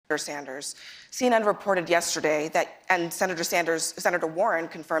Sanders. CNN reported yesterday that, and Senator Warren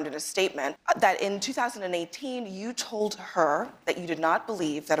confirmed in a statement that in 2018, you told her that you did not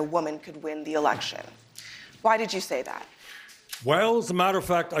believe that a woman could win the election. Why did you say that? Well, as a matter of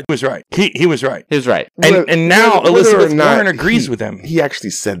fact, He was right. He was right. He was right. And now Elizabeth Warren agrees with him. He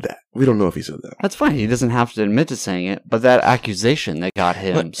actually said that. We don't know if he said that. That's fine. He doesn't have to admit to saying it, but that accusation that got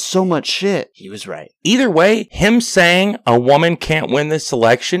him so much shit, he was right. Either way, him saying a woman can't win this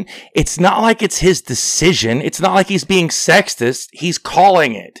election, it's not like it's his decision. It's not like he's being sexist. He's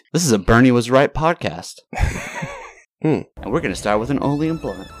calling it. This is a Bernie was right podcast. And we're going to start with an Oleum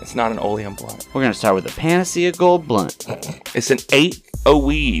blunt. It's not an Oleum blunt. We're going to start with a Panacea Gold blunt. It's an 8th a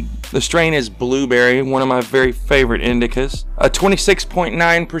weed. The strain is blueberry, one of my very favorite indicas.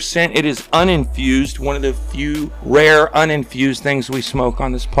 26.9%. It is uninfused, one of the few rare uninfused things we smoke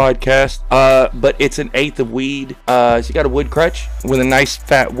on this podcast. But it's an 8th of weed. It's got a wood crutch with a nice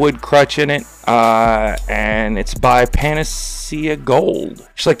fat wood crutch in it. And it's by Panacea Gold.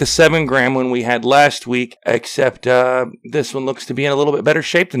 It's like the 7-gram one we had last week, except this one looks to be in a little bit better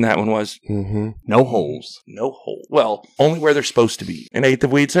shape than that one was. No holes. No hole. Well, only where they're supposed to be. An 8th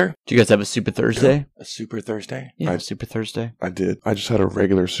of weed, sir? Do you guys have a Super Thursday? A Super Thursday? Yeah, Super Thursday. I did. I just had a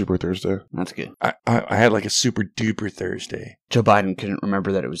regular Super Thursday. That's good. I had like a super duper Thursday. Joe Biden couldn't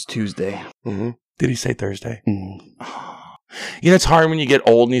remember that it was Tuesday. Did he say Thursday? You know, it's hard when you get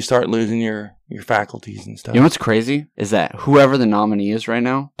old and you start losing your faculties and stuff. You know what's crazy? Is that whoever the nominee is right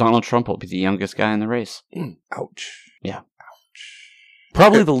now, Donald Trump will be the youngest guy in the race. Ouch. Yeah. Ouch.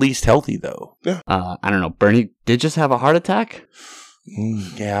 Probably the least healthy, though. I don't know. Bernie did just have a heart attack.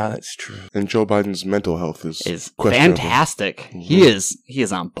 Yeah, that's true. And Joe Biden's mental health is questionable. Fantastic. He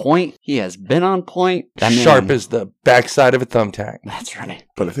is on point. He has been on point. That Sharp man, as the backside of a thumbtack. That's right.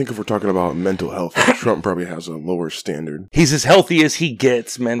 But I think if we're talking about mental health, Trump probably has a lower standard. He's as healthy as he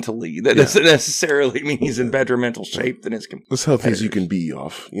gets mentally. That doesn't necessarily mean he's in better mental shape than his As healthy as you can be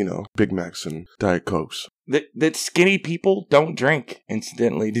off, Big Macs and Diet Cokes. That skinny people don't drink,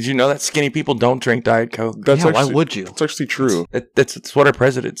 incidentally. Did you know that skinny people don't drink Diet Coke? Why would you? That's actually true. That's what our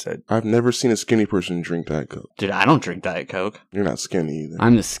president said. I've never seen a skinny person drink Diet Coke. Dude, I don't drink Diet Coke. You're not skinny either.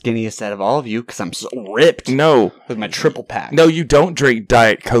 I'm the skinniest out of all of you because I'm so ripped. No. With my triple pack. No, you don't drink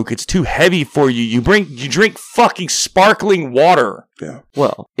Diet Coke. It's too heavy for you. You drink fucking sparkling water. Yeah.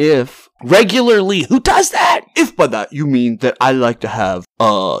 Well, if... Regularly. Who does that? If by that you mean that I like to have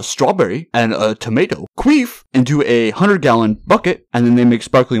a strawberry and a tomato queef into a 100-gallon bucket and then they make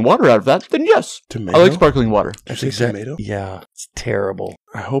sparkling water out of that, then yes. Tomato? I like sparkling water. That's exactly. Tomato? Yeah. It's terrible.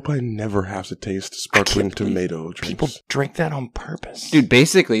 I hope I never have to taste sparkling tomato drinks. People drink that on purpose. Dude,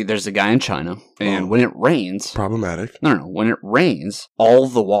 basically, there's a guy in China, and when it rains... Problematic. No. When it rains, all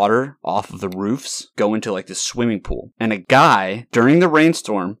the water off of the roofs go into, like, this swimming pool. And a guy, during the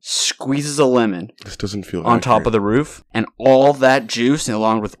rainstorm, squeezes a lemon... This doesn't feel on top of the roof, and all that juice, and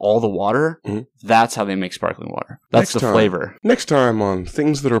along with all the water, that's how they make sparkling water. That's the flavor. Next time on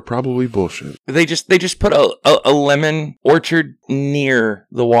Things That Are Probably Bullshit. They just put a lemon orchard near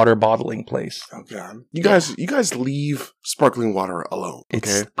the water bottling place. Oh god. You guys leave sparkling water alone.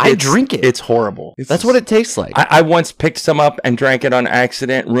 Okay. I drink it. It's horrible. That's what it tastes like. I once picked some up and drank it on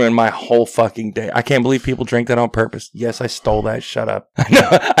accident, ruined my whole fucking day. I can't believe people drink that on purpose. Yes, I stole that. Shut up.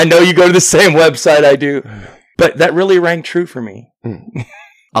 I know you go to the same website I do. But that really rang true for me.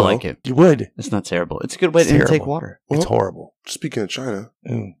 I like it. You would. It's not terrible. It's a good way to intake water. It's horrible. Speaking of China,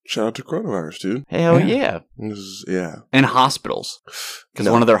 shout out to coronavirus, dude. Hell yeah. And hospitals. Because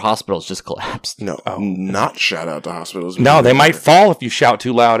one of their hospitals just collapsed. No, not shout out to hospitals. No, they might fall if you shout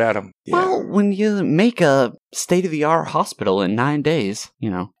too loud at them. Yeah. Well, when you make a state-of-the-art hospital in 9 days,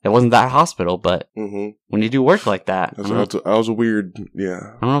 it wasn't that hospital, but when you do work like that... That was a weird, I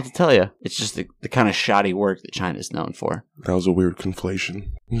don't know what to tell you. It's just the kind of shoddy work that China's known for. That was a weird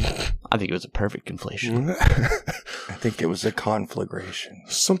conflation. I think it was a perfect conflation. I think it was a conflagration.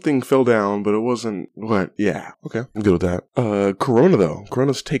 Something fell down, but it wasn't what? Yeah. Okay. I'm good with that. Corona though.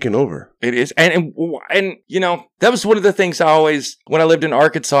 Corona's taken over. It is. And that was one of the things I always, when I lived in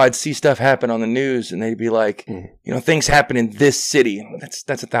Arkansas, I'd see stuff happen on the news and they'd be like, things happen in this city. That's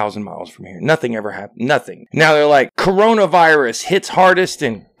 1,000 miles from here. Nothing ever happened. Nothing. Now they're like, coronavirus hits hardest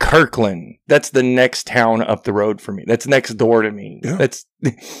in Kirkland. That's the next town up the road for me. That's next door to me. Yeah.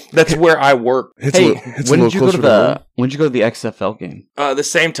 That's where I work. It's Hey, it's when did you go to closer the XFL game? The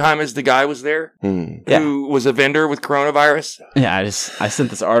same time as the guy was there, home. Yeah. who was a vendor with coronavirus. Yeah, I sent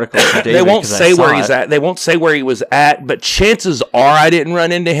this article to David. They won't 'cause I say saw where he's it. at. They won't say where he was at, but chances are I didn't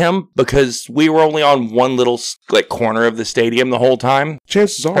run into him because we were only on one little like corner of the stadium the whole time.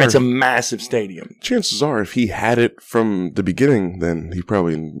 Chances are, And it's a massive stadium. chances are, if he had it from the beginning, then he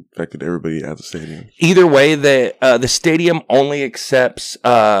probably infected everybody at the stadium. Either way, the stadium only accepts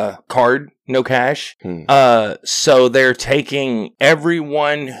card, no cash. So they're taking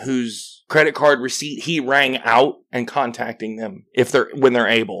everyone whose credit card receipt he rang out and contacting them when they're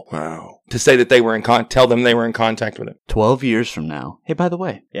able Wow. to say that they were tell them they were in contact with him. 12 years from now. Hey, by the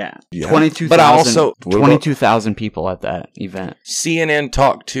way, yeah, Yeah. 22,000. But I also- 22,000 people at that event. CNN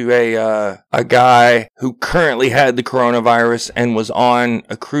talked to a guy who currently had the coronavirus and was on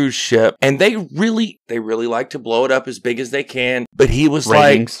a cruise ship, and they really like to blow it up as big as they can. But he was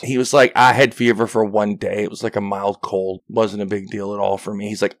Ratings. like, I had fever for one day. It was like a mild cold, wasn't a big deal at all for me.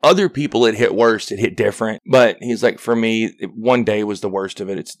 He's like, other people it hit worse, it hit different, but he's like, for me, one day was the worst of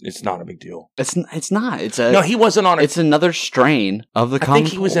it. It's not a big deal. It's not. No, he wasn't on a. It's another strain of the I common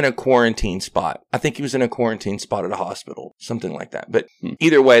think he was cold. in a quarantine spot. I think he was in a quarantine spot at a hospital, something like that. But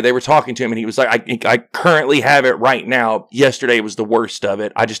either way, they were talking to him, and he was like, I currently have it right now. Yesterday was the worst of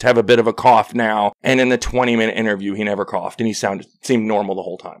it. I just have a bit of a cough now. And in the 20-minute interview, he never coughed, and he seemed normal the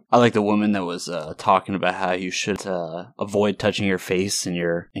whole time. I like the woman that was talking about how you should avoid touching your face and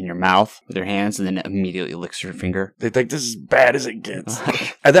your mouth with your hands, and then immediately licks her finger. They think this is bad as it gets.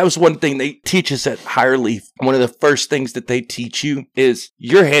 And that was one thing they teach us at Higher Leaf. One of the first things that they teach you is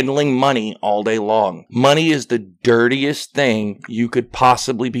you're handling money all day long. Money is the dirtiest thing you could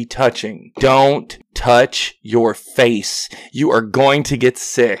possibly be touching. Don't touch your face. You are going to get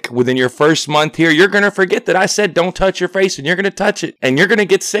sick. Within your first month here, you're going to forget that I said don't touch your face, and you're going to touch it, and you're going to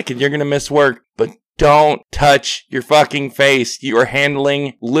get sick, and you're going to miss work. But don't touch your fucking face. You are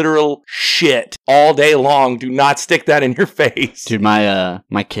handling literal shit all day long. Do not stick that in your face. Dude, my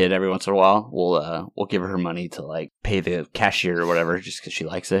kid every once in a while will give her money to like pay the cashier or whatever just because she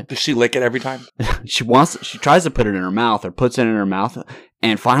likes it. Does she lick it every time? She tries to put it in her mouth or puts it in her mouth.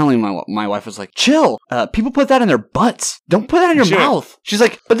 And finally, my wife was like, chill. People put that in their butts. Don't put that in your Sure. mouth. She's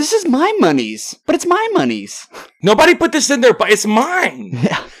like, but this is my monies. But it's my monies. Nobody put this in there, but it's mine.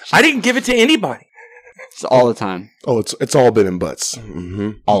 Yeah. I didn't give it to anybody. It's all the time. Oh, it's all been in butts.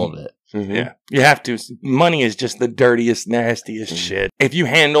 Mm-hmm. All of it. Mm-hmm. Yeah, you have to. Money is just the dirtiest, nastiest shit. If you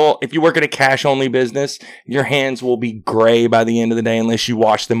work at a cash only business, your hands will be gray by the end of the day unless you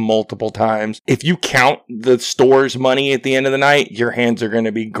wash them multiple times. If you count the store's money at the end of the night, your hands are going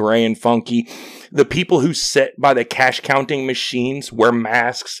to be gray and funky. The people who sit by the cash counting machines wear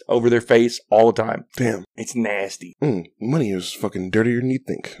masks over their face all the time. Damn. It's nasty. Money is fucking dirtier than you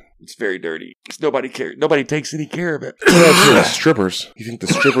think. It's very dirty. Nobody cares. Nobody takes any care of it. Strippers. You think the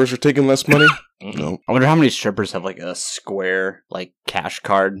strippers are taking less money? No. I wonder how many strippers have like a square like cash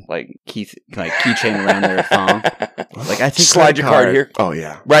card like keychain around their thong. Like I take Slide credit your card here. Oh,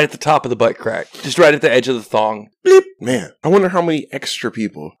 yeah. Right at the top of the butt crack. Just right at the edge of the thong. Bleep. Man, I wonder how many extra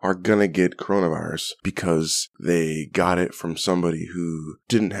people are gonna get coronavirus because they got it from somebody who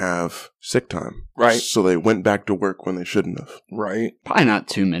didn't have sick time. Right. So they went back to work when they shouldn't have. Right. Probably not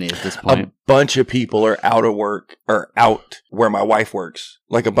too many at this A point. bunch of people are out of work or out where my wife works.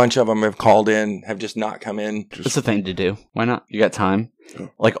 Like a bunch of them have called in, have just not come in. It's a thing to do. Why not? You got time. Yeah.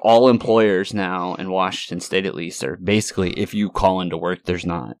 Like all employers now in Washington State, at least, are basically if you call into work, there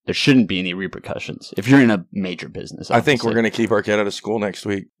shouldn't be any repercussions if you're in a major business. I think we're obviously. going to keep our kid out of school next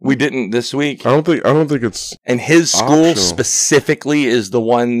week. We didn't this week. I don't think it's And his school Optional. specifically is the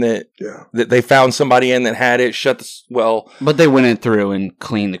one that they found somebody in that had it. But they went in through and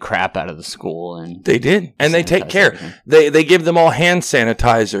cleaned the crap out of the school, and They did. And they take sanitized care. everything. They give them all hand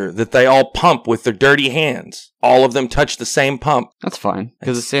sanitizer that they all pump with their dirty hands. All of them touch the same pump. That's fine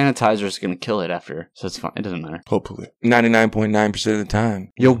because the sanitizer is going to kill it after, so it's fine. It doesn't matter. hopefully. 99.9% of the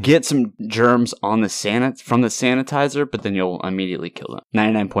time. You'll get some germs on the from the sanitizer, but then you'll immediately kill them.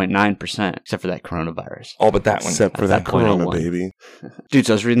 99.9%, except for that coronavirus. All but that one. Except for That's that that corona, 0.01. baby. Dude,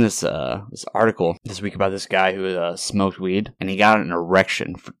 so I was reading this article this week about this guy who smoked weed, and he got an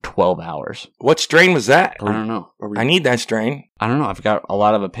erection for 12 hours. What strain was that? I don't know. I need that strain. I've got a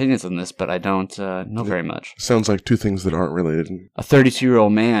lot of opinions on this, but I don't know very much. sounds like two things that aren't related. A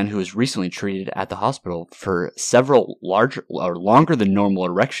 32-year-old man who was recently treated at the hospital for several larger or longer than normal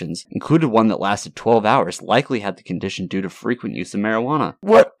erections, included one that lasted 12 hours, likely had the condition due to frequent use of marijuana.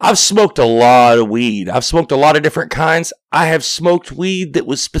 What? I've smoked a lot of weed. I've smoked a lot of different kinds. I have smoked weed that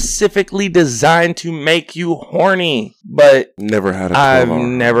was specifically designed to make you horny, but Never had a 12 I've hour.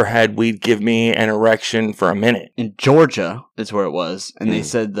 never had weed give me an erection for a minute. In Georgia, that's where it was, and they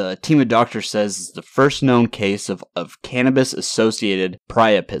said the team of doctors says it's the first known case of cannabis-associated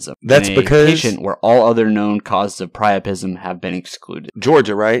priapism. That's in a because- patient where all other known causes of priapism have been excluded.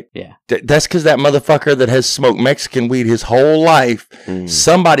 Georgia, right? Yeah. That's because that motherfucker that has smoked Mexican weed his whole life,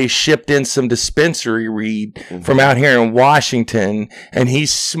 somebody shipped in some dispensary weed from out here in Washington, and he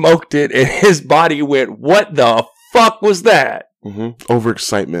smoked it, and his body went, "What the fuck was that?"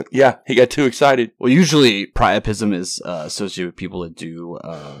 Overexcitement. Yeah, he got too excited. Well, usually priapism is associated with people that do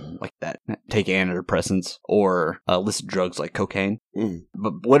like that, take antidepressants or illicit drugs like cocaine.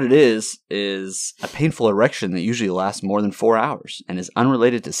 But what it is a painful erection that usually lasts more than 4 hours and is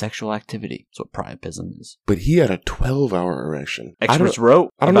unrelated to sexual activity. That's what priapism is. But he had a 12-hour erection. Experts wrote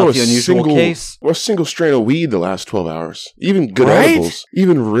I don't about know the a unusual case. Or a single strain of weed that lasts 12 hours. Even good Right? edibles.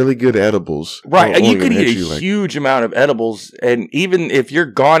 Even really good edibles. Right, are you only could gonna eat hit a you like- huge amount of edibles, and even if you're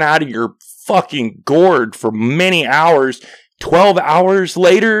gone out of your fucking gourd for many hours, 12 hours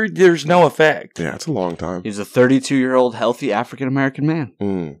later, there's no effect. Yeah, it's a long time. He was a 32-year-old healthy African-American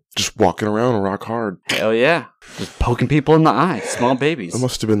man. Just walking around rock hard. Hell yeah. Just poking people in the eye. Small babies. It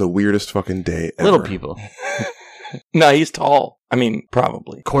must have been the weirdest fucking day ever. Little people. No, he's tall. I mean,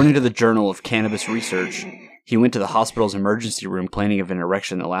 probably. According to the Journal of Cannabis Research, he went to the hospital's emergency room complaining of an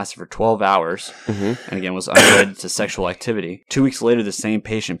erection that lasted for 12 hours and again was unrelated to sexual activity. 2 weeks later, the same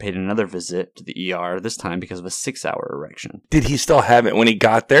patient paid another visit to the ER, this time because of a 6-hour erection. Did he still have it when he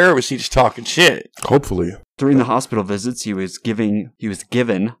got there, or was he just talking shit? Hopefully. During the hospital visits, he was given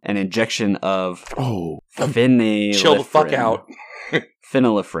an injection of Oh. phenylephrine. Chill the fuck out.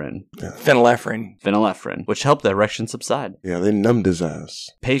 Phenylephrine, which helped the erection subside. Yeah, they numbed his ass.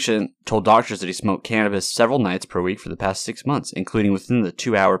 Patient told doctors that he smoked cannabis several nights per week for the past 6 months, including within the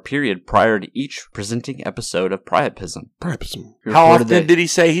 2-hour period prior to each presenting episode of priapism. Priapism. He How reported often that- did he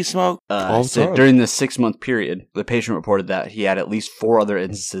say he smoked? All the so time. during the 6-month period, the patient reported that he had at least 4 other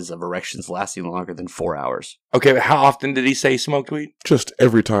instances of erections lasting longer than 4 hours. Okay, but how often did he say he smoked weed? Just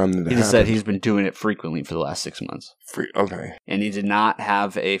every time that it He just said happened. he's been doing it frequently for the last 6 months. Okay. And he did not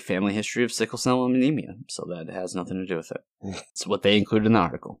have a family history of sickle cell anemia, so that has nothing to do with it. It's what they included in the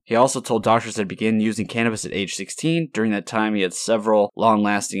article. He also told doctors that he began using cannabis at age 16. During that time, he had several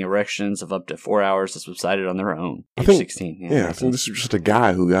long-lasting erections of up to 4 hours that subsided on their own. Age 16. Yeah, I think this is just a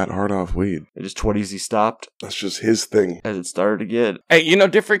guy who got hard off weed. It is 20s he stopped That's just his thing. as it started again. Hey,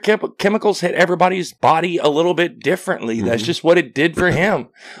 different chemicals hit everybody's body a little bit differently. That's just what it did for him.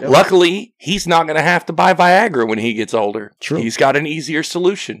 Luckily, he's not going to have to buy Viagra when he gets older. True. He's got an easier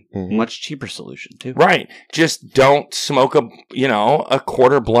solution. Much cheaper solution, too. Right. Just don't smoke a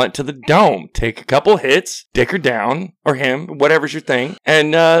quarter blunt to the dome. Take a couple hits, dick her down, or him, whatever's your thing,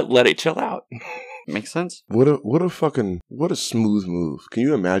 and let it chill out. Makes sense? What a smooth move. Can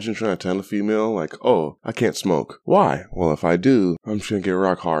you imagine trying to tell a female, like, oh, I can't smoke. Why? Well, if I do, I'm just going to get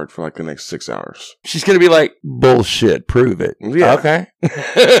rock hard for like the next 6 hours. She's going to be like, bullshit, prove it. Yeah. Okay.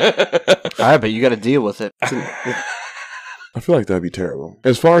 All right, but you got to deal with it. I feel like that'd be terrible.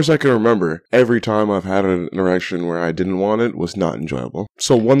 As far as I can remember, every time I've had an erection where I didn't want it was not enjoyable.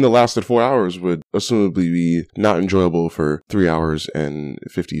 So one that lasted 4 hours would assumably be not enjoyable for 3 hours and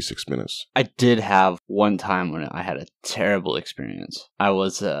 56 minutes. I did have one time when I had a terrible experience. I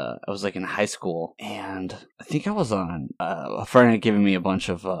was like in high school, and I think I was on a friend had given me a bunch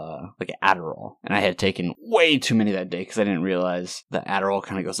of like Adderall, and I had taken way too many that day because I didn't realize that Adderall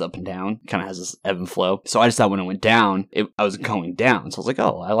kind of goes up and down, kind of has this ebb and flow. So I just thought when it went down, I was going down. So I was like,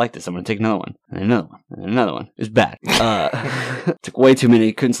 oh, I like this. I'm gonna take another one, and another one, and another one. It was bad. Took way too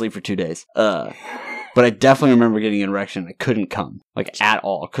many. Couldn't sleep for 2 days. But I definitely remember getting an erection. I couldn't come, like, at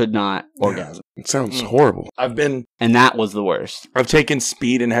all. Could not orgasm. It sounds horrible. I've And that was the worst. taken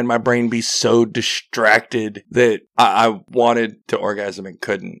speed and had my brain be so distracted that I wanted to orgasm and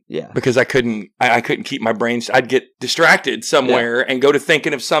couldn't. Yeah. Because I couldn't keep my brain. I'd get distracted somewhere and go to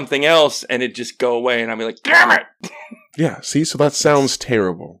thinking of something else, and it'd just go away, and I'd be like, damn it! Yeah, see, so that sounds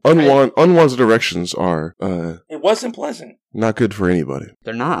terrible. Unwanted erections are It wasn't pleasant. not good for anybody.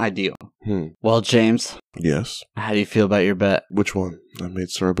 They're not ideal. Well, James, Yes. how do you feel about your bet? Which one? I've made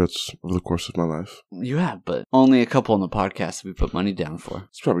surrogates over the course of my life. You have, but only a couple on the podcast that we put money down for.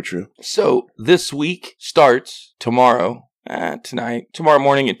 It's probably true. So this week starts tomorrow tonight, tomorrow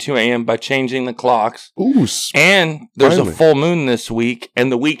morning at 2 a.m. by changing the clocks. Ooh, And there's finally. a full moon this week,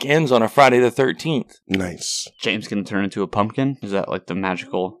 and the week ends on a Friday the 13th. Nice. James gonna turn into a pumpkin? Is that like the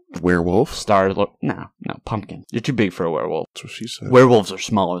magical Werewolf? star? No, pumpkin. You're too big for a werewolf. That's what she said. Werewolves are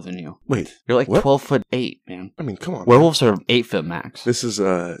smaller than you. Wait, You're like what? 12'8", man. I mean, come on. Werewolves are 8 foot max. This is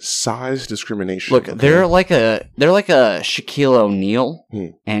size discrimination. Look, okay? they're like a Shaquille O'Neal,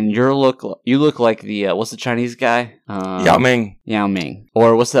 and you look like the what's the Chinese guy? Yao Ming. Yao Ming.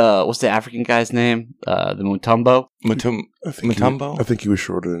 Or what's the African guy's name? The Mutombo. Mutombo? I think he was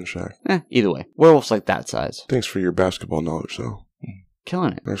shorter than Shaq. Either way, werewolves like that size. Thanks for your basketball knowledge, though.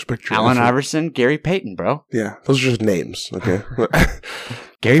 Killing it. I respect your Allen effort. Iverson, Gary Payton, bro. Yeah, those are just names, okay?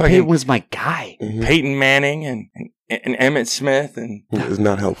 Gary Fucking- Payton was my guy. Mhm. Peyton Manning and Emmett Smith and It's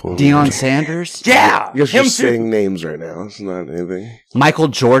not helpful. Deion Sanders. yeah, You guys are him just too. saying names right now. It's not anything. Michael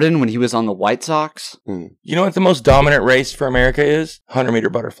Jordan when he was on the White Sox. You know what the most dominant race for America is?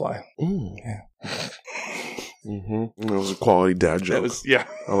 100-meter butterfly. Ooh. Yeah. That was a quality dad joke. That was yeah.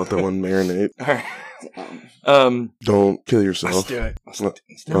 I'll let that one marinate. All right. Don't kill yourself. Let's do it. Let's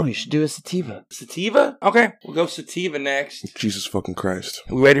do No, you should do a sativa. Sativa? Okay, we'll go sativa next. Jesus fucking Christ.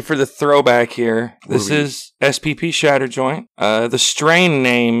 We waited for the throwback here. What This are we- is SPP Shatter Joint. The strain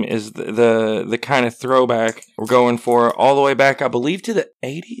name is the kind of throwback we're going for all the way back, I believe, to the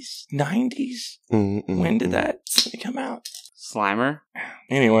 80s, 90s. When did that come out? Slimer.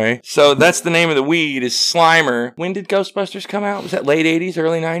 Anyway, so that's the name of the weed is Slimer. When did Ghostbusters come out? Was that late 80s,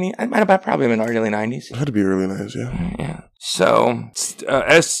 early 90s? It might have probably been early 90s. It had to be really nice, yeah. Yeah. So,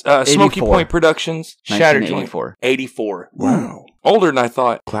 Smoky 84. Point Productions, Shatter Joint. 1984. 84. Wow. Older than I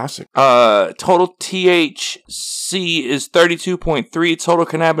thought. Classic. Total THC is 32.3. Total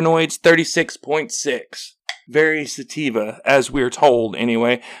cannabinoids, 36.6. Very sativa, as we're told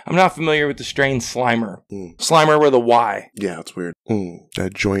anyway. I'm not familiar with the strain Slimer. Slimer with a Y. Yeah, it's weird.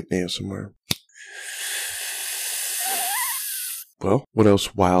 That joint ASMR. Well, what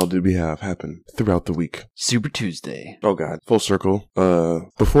else wild did we have happen throughout the week? Super Tuesday. Oh God, full circle.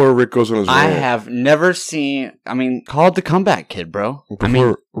 Before Rick goes on his I rant, have never seen. I mean, called the comeback kid, bro. I mean,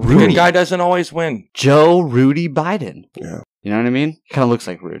 before Good Rudy. guy doesn't always win. Joe Rudy Biden. yeah, You know what I mean? Kind of looks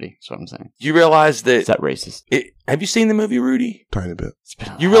like Rudy. That's what I'm saying. You realize Is that... that racist? have you seen the movie Rudy? tiny bit. It's been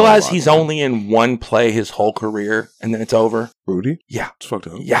a You hell of a realize long he's time. only in one play his whole career, and then it's over? Rudy? Yeah. It's fucked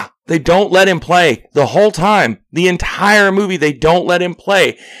up. Yeah. They don't let him play the whole time. The entire movie, they don't let him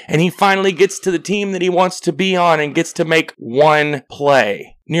play. And he finally gets to the team that he wants to be on and gets to make one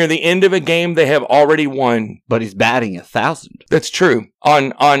play. Near the end of a game, they have already won. But he's batting 1,000. That's true.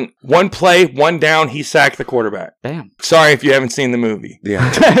 On one play, one down, he sacked the quarterback. Damn. Sorry if you haven't seen the movie. Yeah.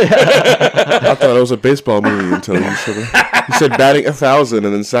 I thought it was a baseball movie until you said it. You said batting 1,000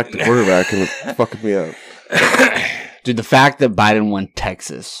 and then sacked the quarterback and it fucked me up. Dude, the fact that Biden won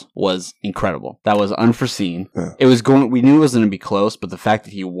Texas was incredible. That was unforeseen. Yeah. It was we knew it was going to be close, but the fact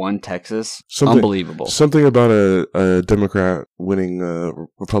that he won Texas, unbelievable. Something about a Democrat winning a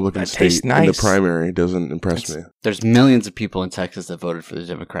Republican That state tastes in the nice. primary doesn't impress me. There's millions of people in Texas that voted for the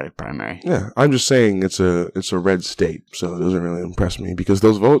Democratic primary. Yeah, I'm just saying it's a red state, so it doesn't really impress me because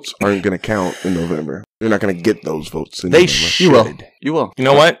those votes aren't going to count in November. You're not going to get those votes in They November. should. You will. You will. You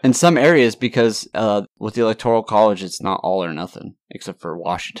know what? In some areas, because with the Electoral College, it's not all or nothing, except for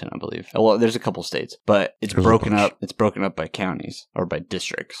Washington, I believe. Well, there's a couple states, but it's There's a broken bunch. up. It's broken up by counties or by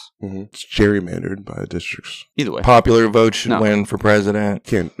districts. It's gerrymandered by districts. Either way. Popular vote should No. win for president.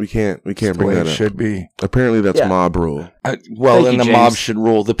 We can't The bring way that it up. should be. Apparently, that's Yeah. mob rule. Well, Thank then you, the mob James. should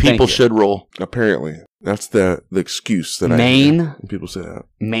rule. The Thank people you. should rule. Apparently, that's the excuse that I Maine? hear when people say that.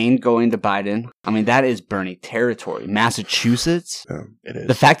 Maine going to Biden. I mean, that is Bernie territory. Massachusetts. It is.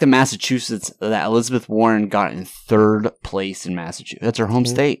 The fact that Massachusetts, that Elizabeth Warren got in 3rd place in Massachusetts, that's her home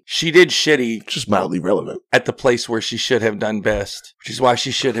state. She did shitty Just mildly relevant. at the place where she should have done best, which is why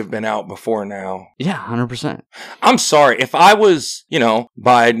she should have been out before now. Yeah, 100%. I'm sorry. If I was,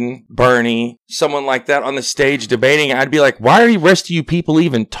 Biden, Bernie, someone like that on the stage debating, I'd be like, why are the rest of you people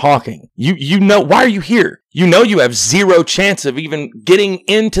even talking? Why are you here? You know you have zero chance of even getting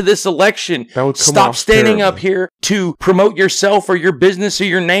into this election. That would come Stop off standing terribly. up here to promote yourself or your business or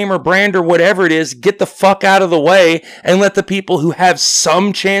your name or brand or whatever it is. Get the fuck out of the way and let the people who have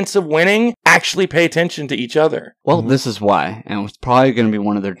some chance of winning actually pay attention to each other. Well, this is why, and it's probably going to be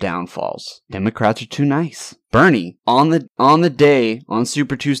one of their downfalls. Democrats are too nice. Bernie on the day on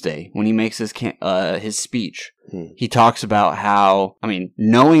Super Tuesday when he makes his speech, he talks about how, I mean,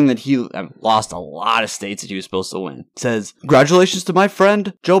 knowing that he lost a lot of states that he was supposed to win, says, "Congratulations to my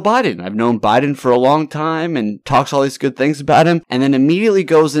friend Joe Biden. I've known Biden for a long time," and talks all these good things about him, and then immediately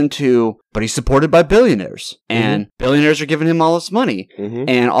goes into, but he's supported by billionaires, and billionaires are giving him all this money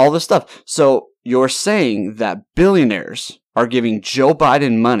and all this stuff. So you're saying that billionaires are giving Joe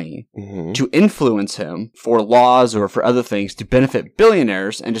Biden money to influence him for laws or for other things to benefit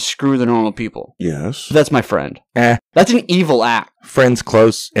billionaires and to screw the normal people. Yes. That's my friend. That's an evil act. Friends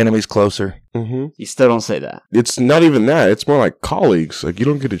close, enemies closer. You still don't say that. It's not even that. It's more like colleagues. Like, you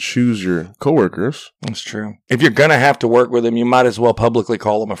don't get to choose your coworkers. That's true. If you're gonna have to work with him, you might as well publicly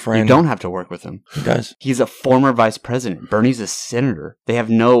call him a friend. You don't have to work with him. He does. He's a former vice president. Bernie's a senator. They have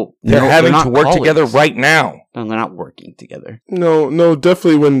They're having not to work colleagues. together right now. No, they're not working together. No,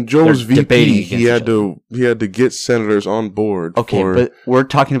 definitely when Joe was They're debating VP, he against had to get senators on board. Okay, for, but we're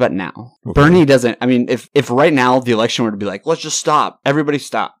talking about now. Okay. Bernie doesn't. I mean, if right now the election were to be like, let's just stop, everybody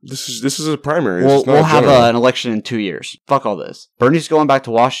stop. this is a primary. We'll have an election in 2 years. Fuck all this. Bernie's going back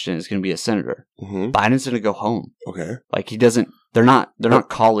to Washington. Is going to be a senator. Biden's going to go home. Okay. Like, he doesn't. They're not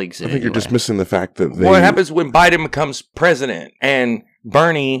colleagues. I think you're just missing the fact that they... What happens when Biden becomes president and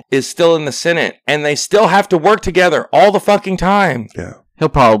Bernie is still in the Senate and they still have to work together all the fucking time? Yeah. He'll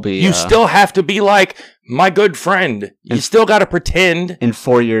probably. You still have to be like my good friend. You still got to pretend. In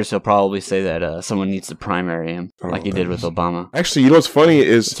 4 years, he'll probably say that someone needs to primary him, like he did with thanks. Obama. Actually, you know what's funny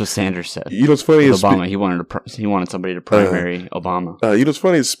is... That's what Sanders said. You know what's funny With is... Obama, he wanted somebody to primary Obama. you know what's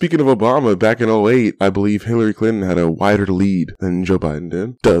funny is, speaking of Obama, back in 2008, I believe Hillary Clinton had a wider lead than Joe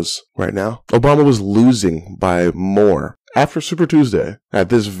Biden does right now. Obama was losing by more after Super Tuesday at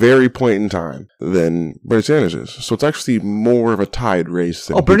this very point in time than Bernie Sanders is. So it's actually more of a tied race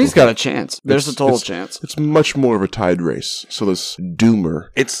than Bernie's people got think. a chance. There's a total chance. It's much more of a tied race. So this doomer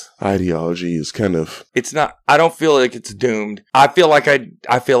It's ideology is kind of... It's not. I don't feel like it's doomed. I feel like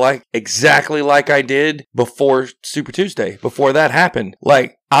exactly like I did before Super Tuesday. Before that happened,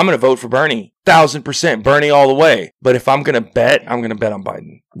 like I'm gonna vote for Bernie, 1000% Bernie all the way. But if I'm gonna bet, I'm gonna bet on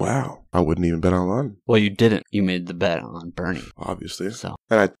Biden. Wow. I wouldn't even bet on Well, you didn't. You made the bet on Bernie. obviously. So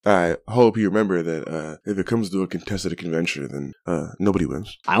And I hope you remember that if it comes to a contested convention, then nobody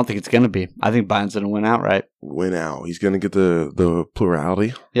wins. I don't think it's gonna be. I think Biden's gonna win outright. Win out. He's going to get the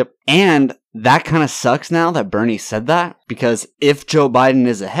plurality. Yep. And that kind of sucks now that Bernie said that, because if Joe Biden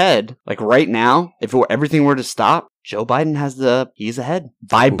is ahead, like right now, if everything were to stop, Joe Biden he's ahead.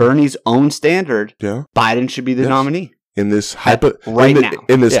 By Bernie's own standard, Yeah. Biden should be the Yes. nominee. In this right now.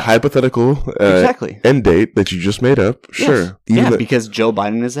 in this Yeah. hypothetical Exactly. end date that you just made up. Sure. Yes. Even Because Joe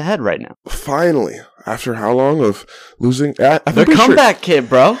Biden is ahead right now. finally, after how long of losing? The comeback kid,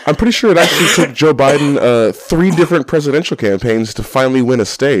 bro. I'm pretty sure it actually took Joe Biden 3 different presidential campaigns to finally win a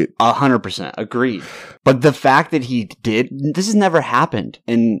state. 100% agreed. But the fact that this has never happened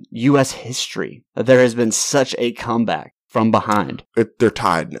in U.S. history, that there has been such a comeback from behind. They're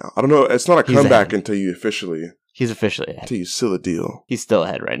tied now. I don't know. It's not a He's comeback ahead. until you officially, He's officially ahead. until you seal a deal. He's still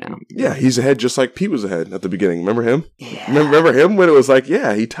ahead right now. Yeah, he's ahead just like Pete was ahead at the beginning. Remember him? Yeah. Remember him when it was like,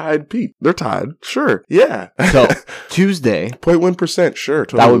 yeah, he tied Pete. They're tied. Sure. Yeah. So Tuesday, 0.1%. Sure.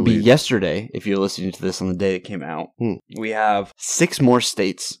 Totally. that would be lead. yesterday if you're listening to this on the day it came out. We have 6 more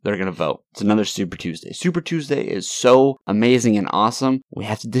states that are going to vote. It's another Super Tuesday. Super Tuesday is so amazing and awesome. We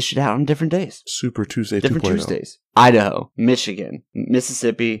have to dish it out on different days. Super Tuesday Different 2.0. Tuesdays. Idaho, Michigan,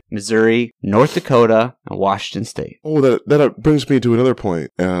 Mississippi, Missouri, North Dakota, and Washington State. Oh, that brings me to another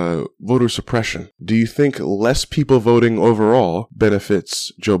point. Voter suppression. Do you think less people voting overall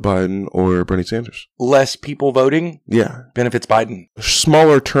benefits Joe Biden or Bernie Sanders? Less people voting Yeah. benefits Biden.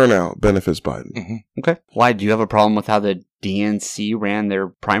 Smaller turnout benefits Biden. Okay. Why? Do you have a problem with how the DNC ran their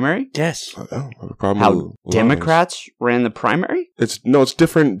primary? Yes. I don't have a problem How with lies. Democrats ran the primary? It's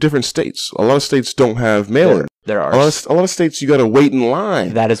different states. A lot of states don't have mail-in. There A are. lot of states you got to wait in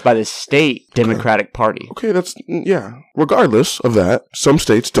line. That is by the state Democratic Party. Okay, yeah. Regardless of that, some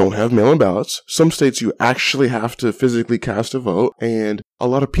states don't have mail-in ballots. Some states you actually have to physically cast a vote. And a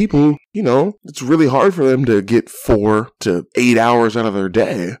lot of people, it's really hard for them to get 4 to 8 hours out of their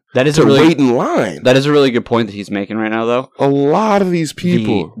day That is to a really wait in line. that is a really good point that he's making right now, though. A lot of these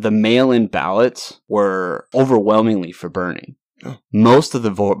people. The mail-in ballots were overwhelmingly for Bernie. Oh. Most of the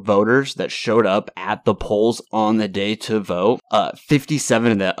voters that showed up at the polls on the day to vote,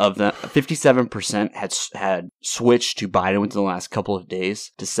 57% had switched to Biden within the last couple of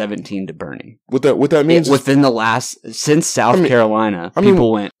days to 17 to Bernie. What that means is, Within the last, since South Carolina,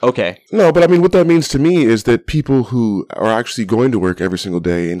 people went, okay. no, but I mean, what that means to me is that people who are actually going to work every single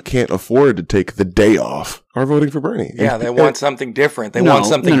day and can't afford to take the day off are voting for Bernie. Yeah, they want something different. They No, want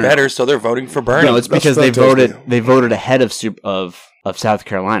something no. better, so they're voting for Bernie. No, it's That's because what they that tells voted. me. They voted ahead of South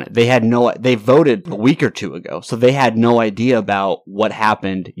Carolina. They voted a week or two ago, so they had no idea about what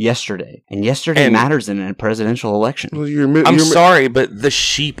happened yesterday. And yesterday And- matters in a presidential election. Well, I'm sorry, but the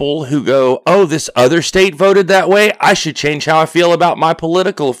sheeple who go, oh, this other state voted that way, I should change how I feel about my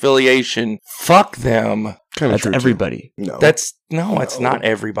political affiliation. Fuck them. Kind of That's true, too. everybody. No. It's not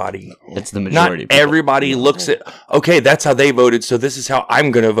everybody. It's the Not majority. of people. everybody looks at, okay, that's how they voted, so this is how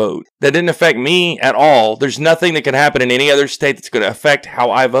I'm going to vote. That didn't affect me at all. There's nothing that can happen in any other state that's going to affect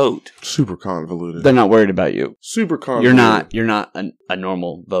how I vote. super convoluted. They're not worried about you. Super convoluted. You're not a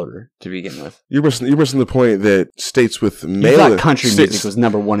normal voter to begin with. You're missing the point that states with You mail-in thought country states- music was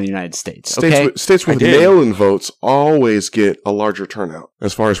number one in the United States. States Okay, with, states with I did. mail-in votes always get a larger turnout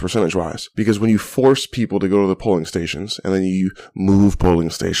as far as percentage-wise, because when you force people to go to the polling stations and then you move polling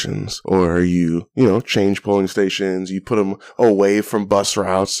stations or you change polling stations, you put them away from bus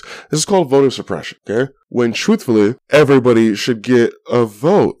routes. This is called voter suppression, okay? When truthfully, everybody should get a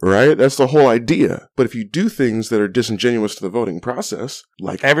vote, right? That's the whole idea. But if you do things that are disingenuous to the voting process,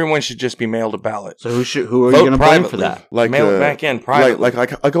 like Everyone should just be mailed a ballot. so who are you Vote going to blame privately. for that? Mail it back in privately.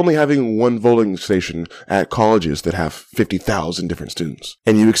 like only having one voting station at colleges that have 50,000 different students,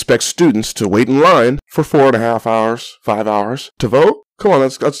 and you expect students to wait in line for 4.5 hours, 5 hours to vote. Come on,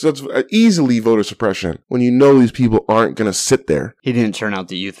 that's easily voter suppression when you know these people aren't going to sit there. He didn't turn out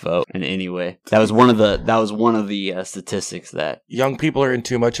the youth vote in any way. That was one of the statistics that Young people are in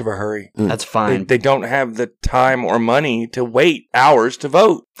too much of a hurry. that's fine. They don't have the time or money to wait hours to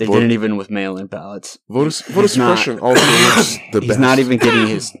vote. They didn't even with mail-in ballots. Voter He's not- suppression also looks the He's best. not even getting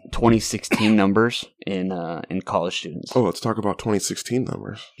his 2016 numbers in college students. Oh, let's talk about 2016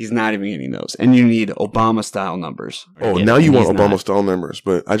 numbers. He's not even getting those. And you need Obama-style numbers. Oh, Yeah, now you and want he's not. Obama-style numbers,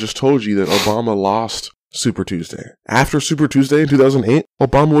 but I just told you that Obama lost Super Tuesday. After Super Tuesday in 2008,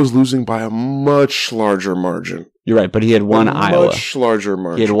 Obama was losing by a much larger margin. You're right, but he had one Iowa. Much larger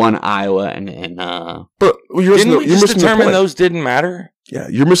margin. He had one Iowa and But you're Didn't we just the determine point. those didn't matter Yeah,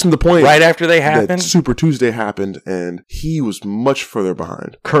 you're missing the point. right after they that happened? Super Tuesday happened, and he was much further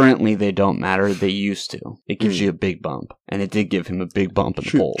behind. currently they don't matter. They used to. It gives you a big bump. And it did give him a big bump in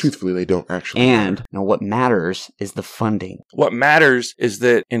the polls. Truthfully, they don't actually. And matter. now what matters is the funding. What matters is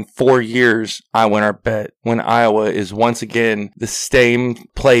that in 4 years, I win our bet when Iowa is once again the same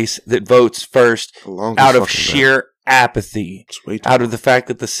place that votes first The longest out of fucking sheer apathy, It's way too out of the fact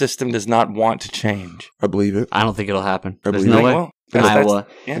that the system does not want to change. I believe it. I don't think it'll happen. I There's believe no it. way. Well, that's- Iowa.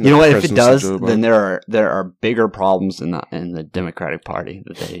 yeah. You know what? If it Presidency does, Joe then Biden. there are bigger problems in the Democratic Party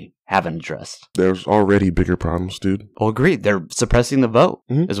that they haven't addressed. There's already bigger problems, dude. Well, agreed. They're suppressing the vote,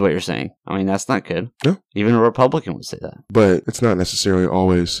 Mhm. is what you're saying. I mean, that's not good. No. Even a Republican would say that. But it's not necessarily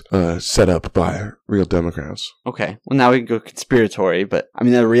always set up by real Democrats. Okay. Well, now we can go conspiratory, but I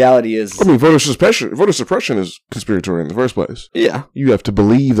mean, the reality is, I mean, voter suppression is conspiratory in the first place. yeah, You have to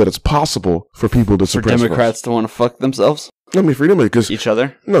believe that it's possible for people to for suppress Democrats to want to fuck themselves, votes. I mean, freedom, because each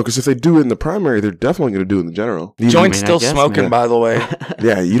other. because if they do it in the primary, they're definitely going to do it in the general. Joint's I mean, I still guess, smoking, man. by the way.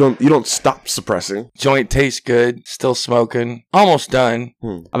 Yeah, you don't stop suppressing. Joint tastes good, still smoking, almost done.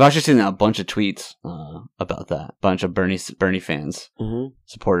 I've actually seen a bunch of tweets about that. Bunch of Bernie fans, Mm-hmm.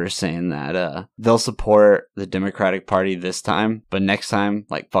 supporters saying that they'll support the Democratic Party this time, but next time,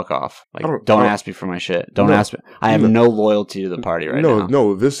 like, fuck off. Like, I don't- don't I don't- ask me for my shit. Don't No. ask me. I have no loyalty to the party right now.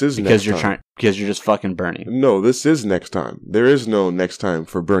 No, this is because next you're time. because you're just fucking Bernie. No, this is next time. There is no next time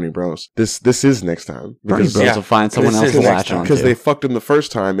for Bernie Bros. This is next time. Bernie Because Bros Yeah. will find someone This else is to next latch time. on because to. they fucked him the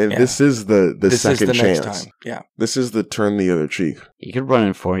first time, and Yeah. this is the This second is the chance. next time. Yeah. This is the turn the other cheek. He could run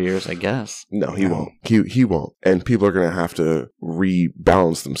in 4 years, I guess. No, he No. won't. He won't. And people are going to have to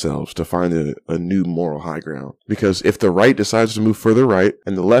rebalance themselves to find a new moral high ground. Because if the right decides to move further right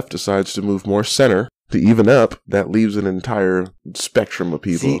and the left decides to move more center to even up, that leaves an entire spectrum of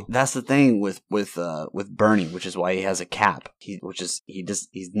people. See, that's the thing with Bernie, which is why he has a cap.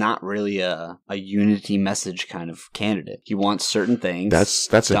 He's not really a unity message kind of candidate. He wants certain things. that's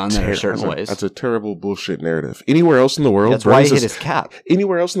done a in certain ways. That's a terrible bullshit narrative. Anywhere else in the world, That's why he Bernie's hit his cap.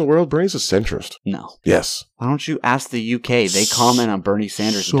 anywhere else in the world, Bernie's a centrist. No. Yes. Why don't you ask the UK? They comment on Bernie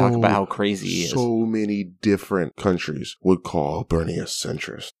Sanders and talk about how crazy he is. So many different countries would call Bernie a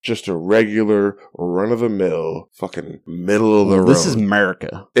centrist. Just a regular run of the mill, fucking middle of the road. This is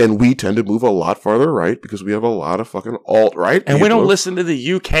America. And we tend to move a lot farther right because we have a lot of fucking alt-right And we don't people. listen to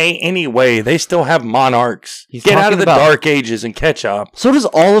the UK anyway. They still have monarchs. He's Get out talking of the about- dark ages and catch up. So does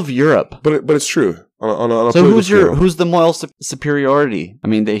all of Europe. But it's true. On a So political scale. who's the moral superiority? I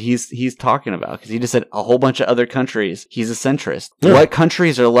mean, that he's talking about, because he just said a whole bunch of other countries. He's a centrist. Yeah. What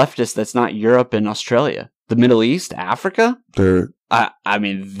countries are leftist that's not Europe and Australia? The Middle East, Africa? They're I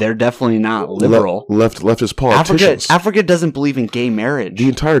mean, they're definitely not liberal. leftist politicians. Africa doesn't believe in gay marriage. The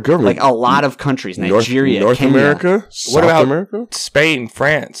entire government. Like a lot of countries, Nigeria, North Kenya. America, South What about America? Spain,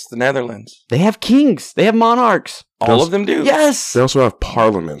 France, the Netherlands? They have kings. They have monarchs. All of them do. Yes. They also have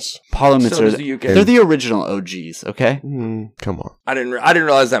parliaments. Parliaments So are does the UK. they're the original OGs. Okay. Come on. I didn't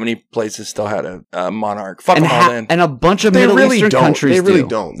realize that many places still had a monarch. Fuck And, them all then. and a bunch of They Middle really Eastern don't. countries They really do.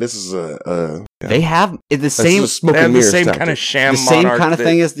 don't. This is a They have the that's same a smoke They and have the mirrors same tactic. kind of sham the same monarch kind of that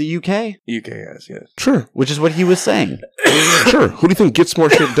thing as the UK, UK has, yes. Sure. which is what he was saying. Sure. Who do you think gets more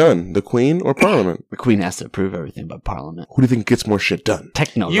shit done? The Queen or Parliament? The Queen has to approve everything by Parliament. Who do you think gets more shit done?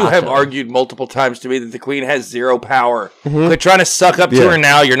 Techno. You have argued multiple times to me that the Queen has zero power. Mhm. Quit trying to suck up to Yeah. her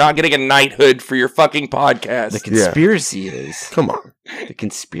now. You're not getting a knighthood for your fucking podcast. The conspiracy is. Come on. The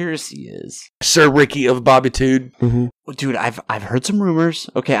conspiracy is. Sir Ricky of Bobitude. Mm-hmm. Well, dude, I've heard some rumors.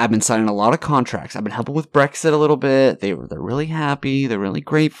 Okay, I've been signing a lot of contracts. I've been helping with Brexit a little bit. They're really happy. They're really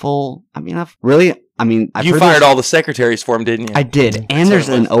grateful. I've You heard fired there's- all the secretaries for him, didn't you? I did. That's And there's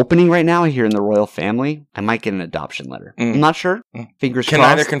what it an was. opening right now here in the royal family. I might get an adoption letter. Mm. I'm not sure. Mm. Fingers Can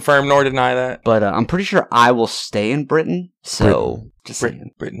crossed. neither confirm nor deny that. But I'm pretty sure I will stay in Britain. So, just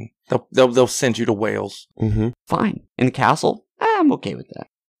saying. Britain. They'll send you to Wales. Mm-hmm. Fine. In the castle, I'm okay with that.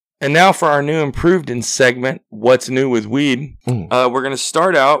 And now for our new improved in segment, What's New with Weed? Mm. We're going to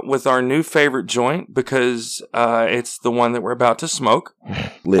start out with our new favorite joint because it's the one that we're about to smoke.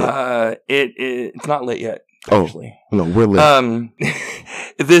 Lit. It's not lit yet, Oh. actually. No, we're lit.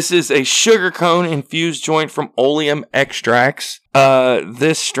 This is a sugar cone infused joint from Oleum Extracts.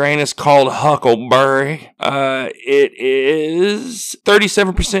 This strain is called Huckleberry. It is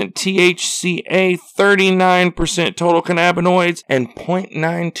 37% THCA, 39% total cannabinoids, and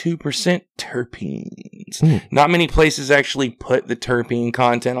 0.92% terpenes. Not many places actually put the terpene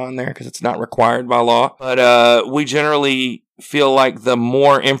content on there because it's not required by law. But we generally feel like the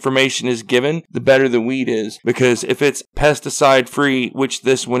more information is given, the better the weed is. Because if it's pesticide free, which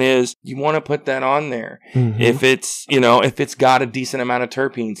this one is, you want to put that on there. Mhm. If it's got a decent amount of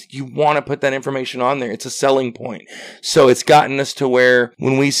terpenes, you want to put that information on there. It's a selling point. So it's gotten us to where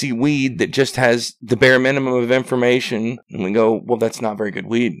when we see weed that just has the bare minimum of information, and we go, well, that's not very good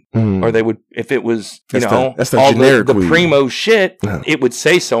weed. Mm. Or they would, if it was, That's the all generic the weed. primo shit, Yeah. it would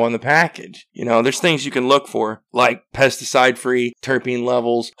say so on the package. There's things you can look for, like pesticide-free terpene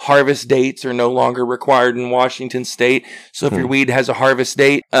levels. Harvest dates are no longer required in Washington state. So if your weed has a harvest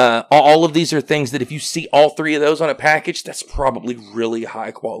date, all of these are things that if you see all three of those on a package, that's probably really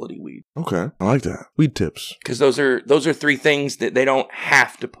high-quality weed. Okay. I like that. Weed tips. Because those are three things that they don't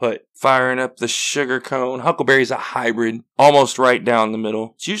have to put. Firing up the sugar cone. Huckleberry's a hybrid, almost right down the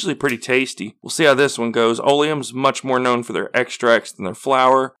middle. It's usually pretty tasty. We'll see how this one goes. Oleum's much more known for their extracts than their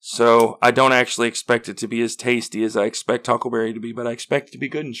flower, so I don't actually expect it to be as tasty as I expect Huckleberry to be, but I expect it to be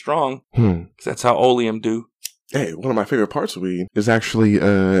good and strong, because that's how Oleum do. Hey, one of my favorite parts of weed is actually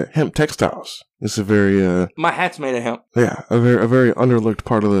hemp textiles. It's a very My hat's made of hemp. a very underlooked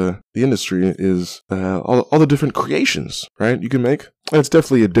part of the industry is all the different creations, right? You can make. And it's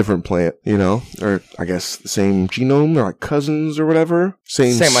definitely a different plant, or I guess the same genome, or like cousins or whatever.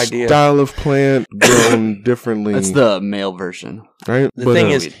 Same idea. style of plant, grown differently. That's the male version. right. The thing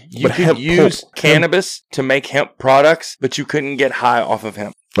is, you but could hemp use pulp- cannabis to make hemp products, but you couldn't get high off of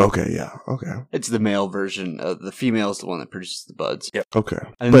hemp. Okay, yeah, okay, It's the male version. The female is the one that produces the buds. Yep. okay.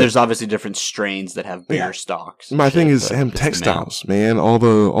 And But- there's obviously different strains that have bigger Yeah. stalks. My and thing shit, is but hemp it's the male. textiles, man. All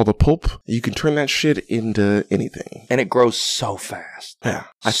the pulp, you can turn that shit into anything. And it grows so fast. Yeah,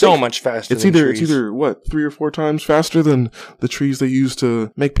 So much faster It's than either trees. what 3 or 4 times faster than the trees they use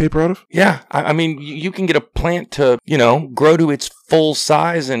to make paper out of. Yeah, I mean, you can get a plant to, grow to its full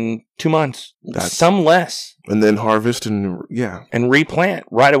size in 2 months. That's- Some less. And then harvest and And replant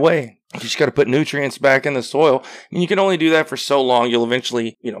right away. You just got to put nutrients back in the soil. I mean, you can only do that for so long. You'll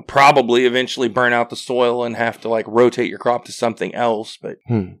eventually, probably eventually burn out the soil and have to like rotate your crop to something else. But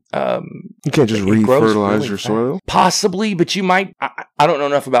you can't just it grows re-fertilize really your fast. soil. Possibly, but you might. I don't know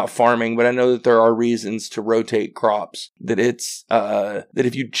enough about farming, but I know that there are reasons to rotate crops. That it's that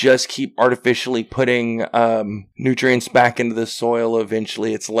if you just keep artificially putting nutrients back into the soil,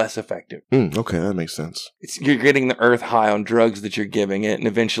 eventually it's less effective. Okay, that makes sense. You're getting the earth high on drugs that you're giving it, and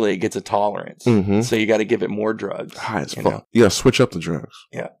eventually it gets a tolerance. So you got to give it more drugs. High as you fuck. know? You gotta switch up the drugs.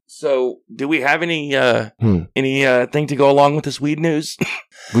 Yeah. So, do we have any thing to go along with this weed news?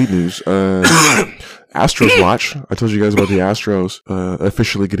 Weed news. Astros watch. I told you guys about the Astros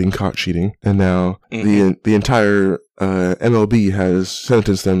officially getting caught cheating, and now the entire MLB has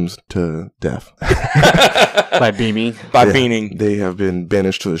sentenced them to death. By beaming. By beaming. They have been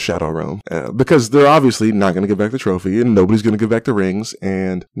banished to the Shadow Realm because they're obviously not going to give back the trophy, and nobody's going to give back the rings,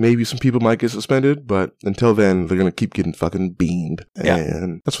 and maybe some people might get suspended, but until then, they're going to keep getting fucking beamed,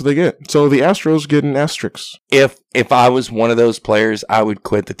 and that's what they get. So the Astros get an asterisk. If I was one of those players, I would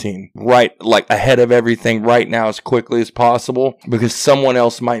quit the team right, like ahead of everything right now as quickly as possible, because someone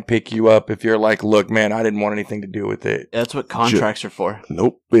else might pick you up if you're like, look, man, I didn't want anything to do with it. That's what contracts are for.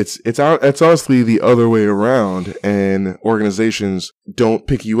 Nope. It's honestly the other way around, and organizations don't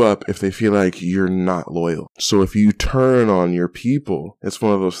pick you up if they feel like you're not loyal. So if you turn on your people, it's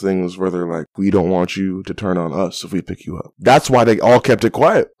one of those things where they're like, we don't want you to turn on us if we pick you up. That's why they all kept it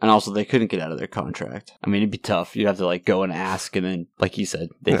quiet. And also, they couldn't get out of their contract. I mean, it'd be tough. You'd have to like go and ask, and then, like you said,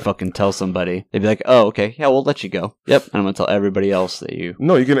 they'd fucking tell somebody. They'd be like, "Oh, okay, yeah, we'll let you go." Yep, and I'm gonna tell everybody else that you.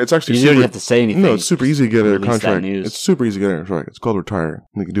 No, you can. It's actually You don't even have to say anything. No, it's super easy to get a Release that contract. news. It's super easy to get a contract. It's called retiring.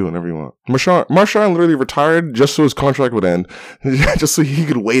 You can do whatever you want. Marshawn literally retired just so his contract would end, just so he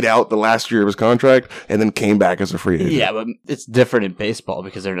could wait out the last year of his contract, and then came back as a free agent. Yeah, but it's different in baseball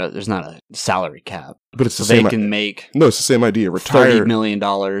because there's not a salary cap. But it's So the same. they can make No, it's the same idea. $30 million.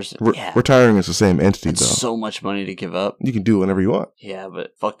 Yeah, Retiring is the same entity, that's though. so much money to give up. You can do whatever you want. Yeah,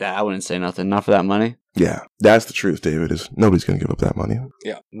 but fuck that. I wouldn't say nothing. Not for that money. Yeah, that's the truth, David, is nobody's going to give up that money.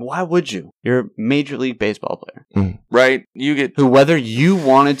 Why would you? You're a Major League Baseball player Right? You get who, whether you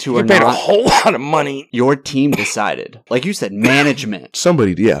wanted to or you're paid a not, whole lot of money. your team decided. Like you said, management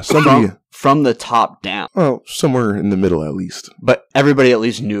Somebody. from the top down. Well, somewhere in the middle at least. But everybody at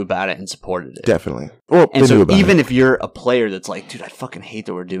least knew about it and supported it. Definitely. Well, And they knew so about even it. if you're a player that's like, dude, I fucking hate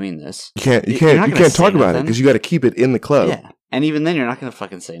that we're doing this. You can't you're not gonna talk say about it nothing. because you got to keep it in the club. Yeah. And even then, you're not going to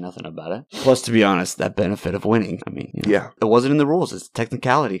fucking say nothing about it. Plus, to be honest, that benefit of winning. I mean, Yeah. it wasn't in the rules. It's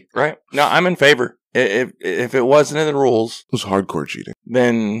technicality. Right? No, I'm in favor. If it wasn't in the rules, It was hardcore cheating.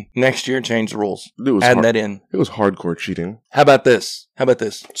 then next year change the rules. It was Add that in. It was hardcore cheating. How about this?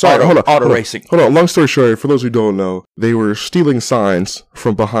 Sorry, hold on. Auto racing. Hold on. Long story short, for those who don't know, they were stealing signs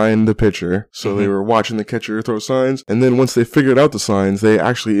from behind the pitcher. So they were watching the catcher throw signs. And then once they figured out the signs, they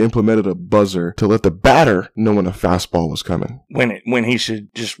actually implemented a buzzer to let the batter know when a fastball was coming. When he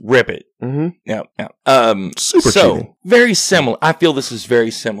should just rip it. Mm-hmm. Yeah. Super so, cheating. very similar. I feel this is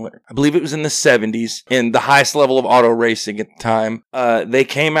very similar. I believe it was in the 70s, in the highest level of auto racing at the time. They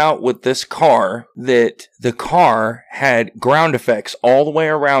came out with this car that the car had ground effects all the way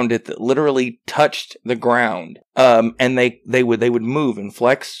around it that literally touched the ground. And they would move and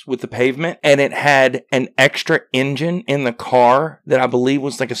flex with the pavement, and it had an extra engine in the car that I believe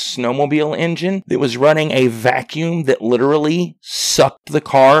was like a snowmobile engine that was running a vacuum that literally sucked the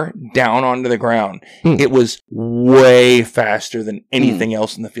car down onto the ground. It was way faster than anything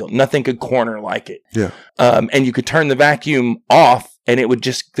else in the field. Nothing could corner like it. Yeah. And you could turn the vacuum off, and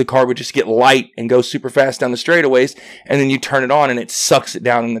the car would just get light and go super fast down the straightaways, and then you turn it on and it sucks it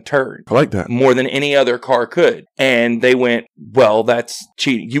down in the turd. I like that. More than any other car could. And they went, well, that's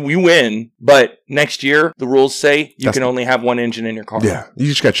cheating. You win, but next year the rules say you can only have one engine in your car. Yeah. You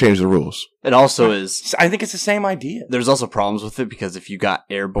just got to change the rules. It also is. I think it's the same idea. There's also problems with it because if you got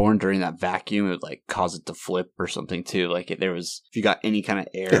airborne during that vacuum, it would like cause it to flip or something too. Like if you got any kind of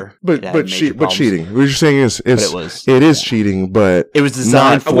air, But it had major problems. cheating. What you're saying is it is cheating, but It was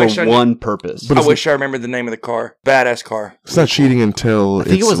designed I wish for I knew- one purpose. But I wish I remembered the name of the car. Badass car. it's not cheating until I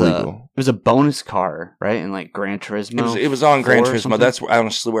think it's it was illegal. a bonus car, right? In like Gran Turismo. It was on Gran 4 or Turismo. something. That's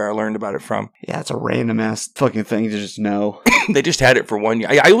honestly where I learned about it from. Yeah, it's a random ass fucking thing to just know. They just had it for 1 year.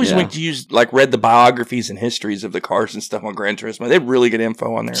 I always Yeah. went to read the biographies and histories of the cars and stuff on Gran Turismo. They have really good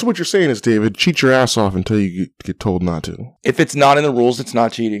info on there. So what you're saying is, David, cheat your ass off until you get told not to. If it's not in the rules, it's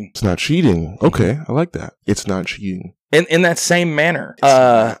not cheating. It's not cheating. Okay, I like that. It's not cheating. In that same manner, It's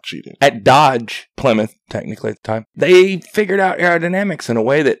not cheating. at Dodge, Plymouth, technically at the time, they figured out aerodynamics in a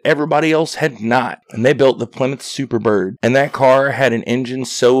way that everybody else had not. And they built the Plymouth Superbird. And that car had an engine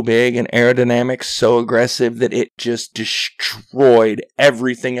so big and aerodynamics so aggressive that it just destroyed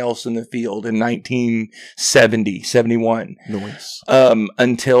everything else in the field in 1970, 71. Noise.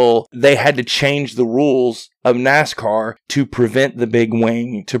 Until they had to change the rules of NASCAR to prevent the big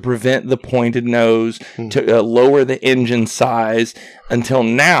wing, to prevent the pointed nose, to lower the engine size. Until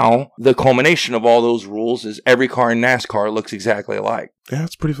now, the culmination of all those rules is every car in NASCAR looks exactly alike. Yeah,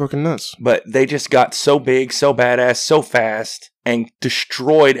 it's pretty fucking nuts. But they just got so big, so badass, so fast, and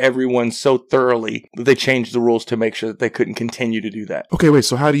destroyed everyone so thoroughly that they changed the rules to make sure that they couldn't continue to do that. Okay, wait,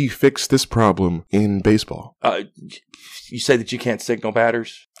 so how do you fix this problem in baseball? You say that you can't signal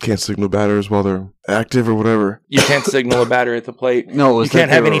batters? Can't signal batters while they're active or whatever. You can't signal a batter at the plate. No, it was you can't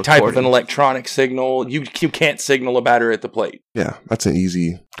like have they were any type of recording. an electronic signal. You can't signal a batter at the plate. Yeah, that's an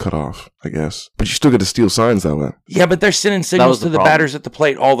easy cutoff, I guess. But you still get to steal signs that way. Yeah, but they're sending signals the to the problem. batters at the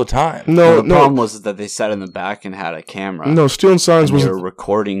plate all the time. No, The problem was that they sat in the back and had a camera. no, stealing signs and they were wasn't.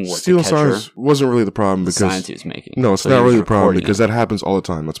 recording what Stealing the catcher, signs wasn't really the problem the because signs he was making. no, it's So not he was really the problem recording because it. that happens all the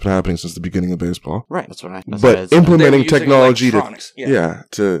time. That's been happening since the beginning of baseball. Right, that's what I. That's what I But said. They were implementing using technology to electronics, yeah.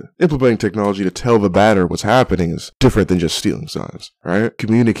 implementing technology to tell the batter what's happening is different than just stealing signs, right?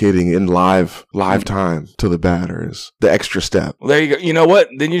 Communicating in live time to the batter is the extra step. Well, there you go. You know what?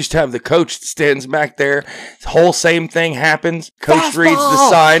 Then you just have the coach that stands back there. The whole same thing happens. Coach reads the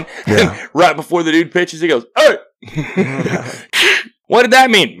sign. Yeah. And right before the dude pitches, he goes, "Hey!" What did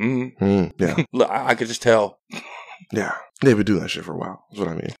that mean? Yeah, Look, I could just tell. yeah. They've been doing that shit for a while. That's what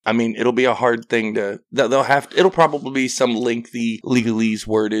I mean. I mean, it'll be a hard thing to. They'll have. It'll probably be some lengthy, legalese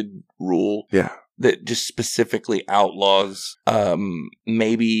worded rule Yeah. that just specifically outlaws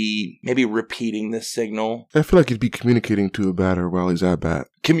maybe repeating the signal. I feel like you'd be communicating to a batter while he's at bat.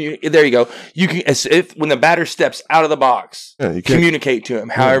 There you go. You can, if when the batter steps out of the box, Yeah, you can't. communicate to him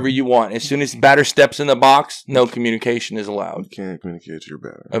however you want. As soon as the batter steps in the box, no communication is allowed You can't communicate to your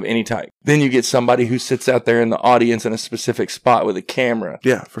batter. of any type. Then you get somebody who sits out there in the audience in a specific spot with a camera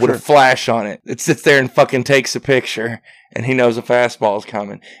Yeah, for with sure. a flash on it. It sits there and fucking takes a picture, and he knows a fastball is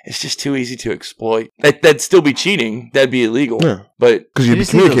coming. It's just too easy to exploit. That'd still be cheating. That'd be illegal. Yeah. But Because Did you'd you be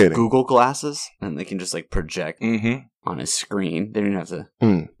see those communicating. Google glasses, and they can just like project mhm. on his screen. They don't have to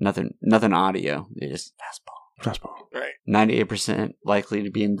Mm. nothing audio. They just fastball. Fastball. Right. 98% likely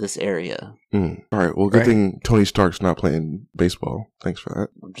to be in this area. Mm. All right. Well, good Right. thing Tony Stark's not playing baseball. Thanks for that.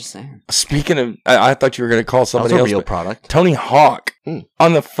 I'm just saying. Speaking of, I thought you were going to call That was somebody a else. real but product. Tony Hawk Mm.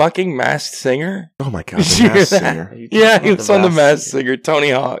 on the fucking Masked Singer. Oh my God, Did the you hear Masked that? Singer. Yeah, he was on the Masked Singer. Tony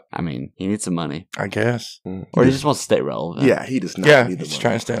Hawk, I mean, he needs some money, I guess. Mm. or he just wants to stay relevant. Yeah, he does not Yeah, need the he's money.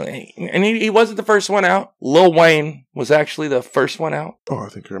 trying to stay. And he wasn't the first one out. Lil Wayne was actually the first one out. Oh, I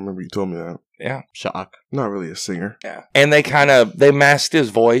think I remember you told me that. Yeah, Shock. Not really a singer. yeah. And they masked his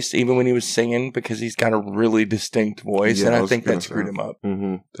voice even when he was singing because he's got a really distinct voice, Yeah, and I I was think gonna that screwed say. him up.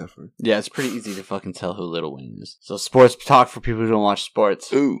 Mm-hmm. Definitely. Yeah, it's pretty easy to fucking tell who Lil Wayne is. So sports talk for people who don't watch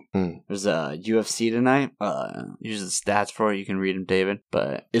sports. Ooh, There's a UFC tonight. Here's the stats for it. You can read them, David.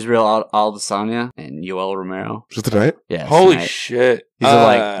 But Israel Adesanya and Yoel Romero. Is it tonight? Yeah, holy tonight. shit! He's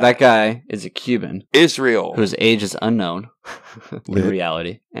that guy is a Cuban Israel. whose age is unknown in Lit.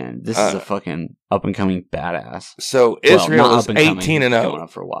 reality, and this is a fucking up and coming badass. So Well, Israel not is up-and-coming. 18 and He's 0. going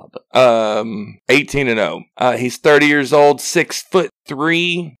up for a while, but 18 and 0. He's 30 years old, 6'3",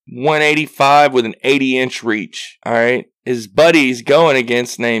 185 with an 80-inch reach. All right. His buddy he's going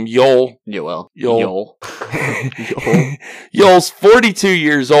against named Yoel. Yoel. Yoel. Yoel. Yoel's 42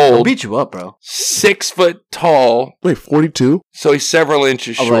 years I'll old, beat you up, bro. 6 foot tall, Wait, 42? so he's several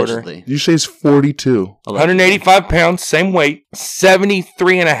inches shorter. Allegedly. You say he's 42. 185 pounds, same weight,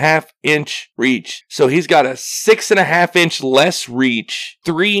 73.5-inch reach. So he's got a 6.5-inch less reach,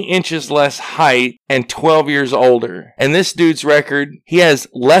 3 inches less height, and 12 years older. And this dude's record, he has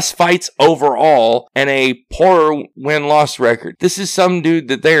less fights overall and a poorer win-loss record. This is some dude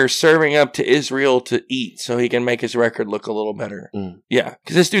that they are serving up to Israel to eat so he can make his record look a little better. Mm. Yeah,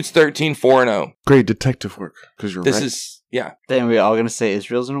 because this dude's 13-4-0. Great detective work. Because you're This right. is, yeah. Then we all gonna say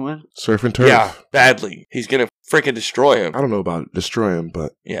Israel's gonna win? Surf and turf. Yeah, badly. He's going to freaking destroy him. I don't know about destroy him,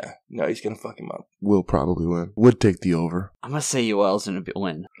 but Yeah, no, he's going to fuck him up. will probably win. Would take the over. I'm gonna say Yoel's gonna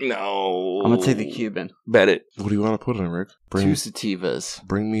win. No. I'm gonna take the Cuban. Bet it. What do you want to put on, Rick? 2 Bring me a sativas.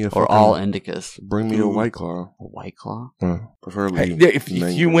 Or fucking- all indicas. Bring me a Ooh. White Claw. A White Claw? Preferably. Hey, yeah, if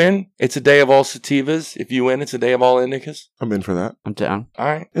you win, it's a day of all sativas. If you win, it's a day of all indicas. I'm in for that. I'm down. All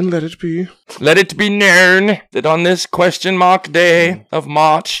right. And let it be. Let it be known that on this question mark day of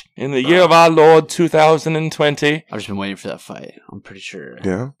March, in the year of our Lord 2020, I've just been waiting for that fight. I'm pretty sure.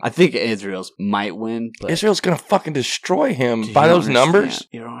 Yeah. I think Israel's might win, but Israel's going to fucking destroy him Dude, by you don't those numbers. understand.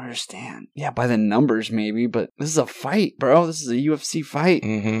 You don't understand. Yeah, by the numbers maybe, but this is a fight, bro. This is a UFC fight.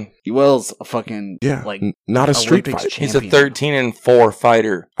 Mm-hmm. Yoel's a fucking Yeah. like Not a street Olympics fight. He's a champion. 13-4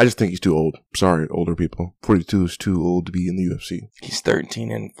 fighter. I just think he's too old. Sorry, older people. 42 is too old to be in the UFC. He's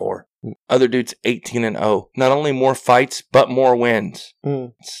 13-4. Other dude's 18-0. Not only more fights, but more wins.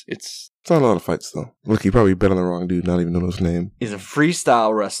 Mm. It's It's not a lot of fights, though. Look, he probably bet on the wrong dude, not even know his name. He's a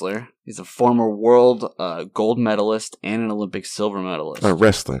freestyle wrestler. He's a former world gold medalist and an Olympic silver medalist.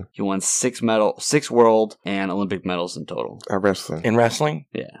 Wrestling. He won 6 world and Olympic medals in total. Wrestling. in wrestling.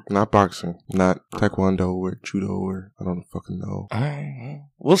 Yeah. Not boxing. Not taekwondo or judo or I don't fucking know. All right,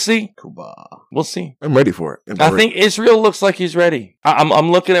 we'll see. Kuba. We'll see. I'm ready for it. I think Israel looks like he's ready. I'm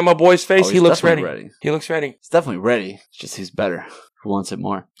looking at my boy's face. Oh, he he's looks ready. definitely ready. He looks ready. He's definitely ready. It's just he's better. Who wants it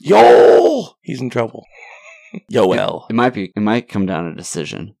more? Yo, he's in trouble. Yoel. It might come down to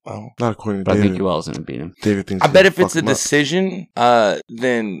decision. Well, Not according to But I David. think Yoel's gonna beat him. David thinks I bet he'll if it's fuck a him up. decision,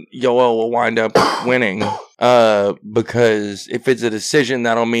 then Yoel will wind up winning. Because if it's a decision,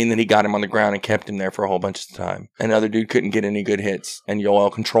 that'll mean that he got him on the ground and kept him there for a whole bunch of time. And the other dude couldn't get any good hits, and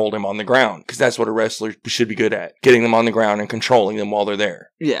Yoel controlled him on the ground. Because that's what a wrestler should be good at. Getting them on the ground and controlling them while they're there.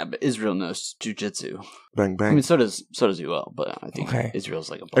 Yeah, but Israel knows jujitsu. Bang, bang. I mean, so does Yoel, but I think Okay. Israel's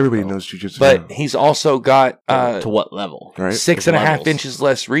like a black Everybody belt. knows jujitsu. But now, he's also got To what level? right? 6.5 levels. inches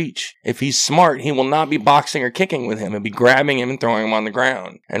less reach. If he's smart, he will not be boxing or kicking with him. He'll be grabbing him and throwing him on the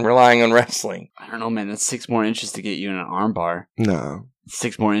ground and relying on wrestling. I don't know, man. That's 6 more inches to get you in an arm bar. No.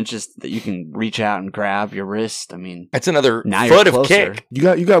 6 more inches that you can reach out and grab your wrist. I mean, That's another now you're foot of closer. kick.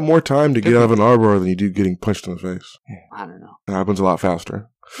 You got more time to get out of an armbar than you do getting punched in the face. I don't know. It happens a lot faster.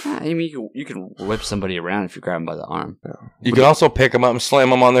 Yeah, I mean, you can whip somebody around if you grab them by the arm. You can also pick them up and slam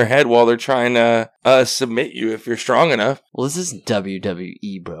them on their head while they're trying to submit you if you're strong enough. Well, this isn't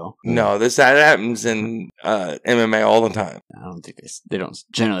WWE, bro. No, that happens in MMA all the time. I don't think they don't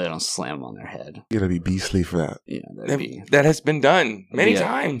generally they don't slam them on their head. You gotta be beastly for that. Yeah, that'd be. That has been done many Yeah.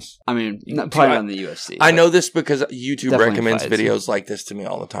 times. I mean, You not, can probably do- not in the UFC. I but- know this because YouTube Definitely recommends fights. videos like this to me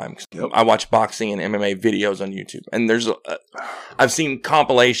all the time. I watch boxing and MMA videos on YouTube, and I've seen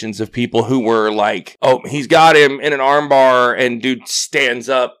compilations of people who were like, "Oh, he's got him in an armbar," and dude stands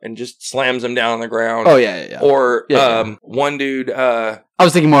up and just slams him down on the ground. Oh yeah. Or Yeah. one dude. I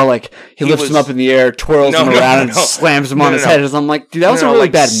was thinking more like he lifts him up in the air, twirls him around, and slams him on his head. And I'm like, dude, that was a really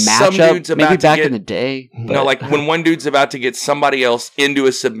like bad some matchup. dude's Maybe about to back get- in the day. No, but- like when one dude's about to get somebody else into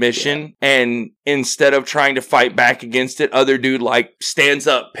a submission, and instead of trying to fight back against it, other dude like stands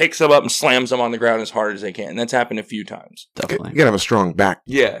up, picks him up, and slams him on the ground as hard as they can. That's happened a few times. You definitely. gotta have a strong back.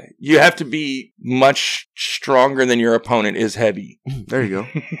 Yeah, you have to be much stronger than your opponent is heavy. There you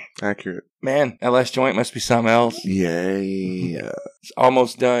go. Accurate. Man, that last joint must be something else. Yeah. It's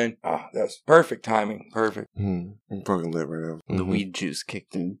almost done. Oh, that's perfect timing. Perfect. I'm fucking lit right now. The Mhm. weed juice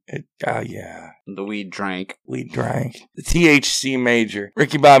kicked in. Yeah. The weed drank. We drank. The THC major.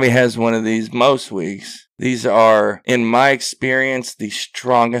 Ricky Bobby has one of these most weeks. These are, in my experience, the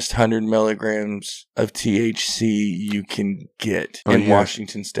strongest 100 milligrams of THC you can get Oh, in yeah.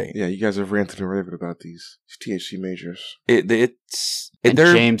 Washington State. Yeah, you guys have ranted and raved about these THC majors. And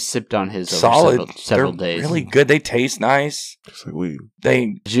They're James sipped on his over solid. several They're days. really good. They taste nice. Just like we.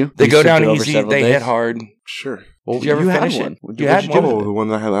 They Did you? they You go sipped down it over easy. several They days? hit hard. Sure. Well, Did you ever had finish one. it? What You did had you one? do? Oh, the one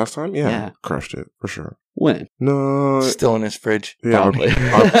that I had last time? Yeah. Yeah. Crushed it, for sure. When? No. Still in his fridge. Yeah, Probably.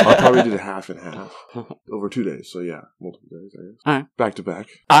 I'll probably do the half and half over 2 days. So yeah, multiple days, I guess. All right. Back to back.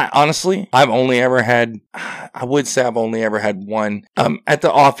 I've only ever had, I would say I've only ever had one. At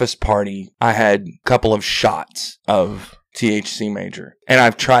the office party, I had a couple of shots of THC major, and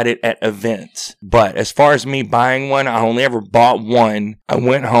I've tried it at events. But as far as me buying one, I only ever bought one. I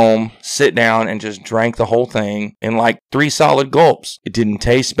went home, sit down, and just drank the whole thing in like 3 solid gulps. It didn't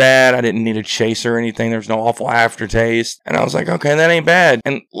taste bad. I didn't need a chaser or anything. There was no awful aftertaste. And I was like, okay, that ain't bad.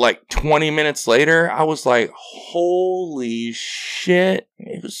 And like 20 minutes later, I was like, holy shit.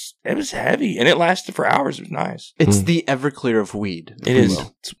 It was heavy, and it lasted for hours. It was nice. It's Mm. the Everclear of weed. It is.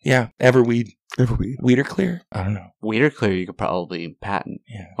 It's- yeah, Everweed. Everweed. Weed or clear? I don't know. Weed or clear, you could probably patent,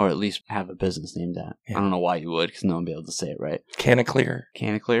 Yeah. or at least have a business named that. Yeah. I don't know why you would, because no one would be able to say it right. Can of clear.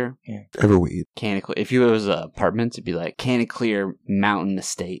 Canaclear? Everweed. Canaclear. If you was apartments, it'd be like Canaclear Mountain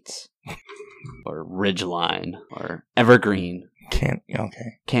Estates, or Ridgeline, or Evergreen. Okay.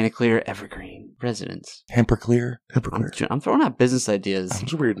 Canaclear Evergreen Residence. Hemper clear. Everclear. I'm throwing out business ideas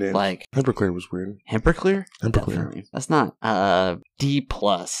It's a weird name. like Everclear was weird. Hemperclear. Everclear. Definitely. That's not D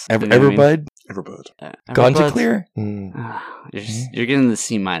plus. You know what I mean? Everbud. Everbud. Ganja Everbud's- clear. Mm. You're getting the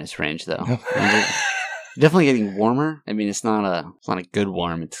C minus range though. Definitely getting warmer. I mean, it's not a good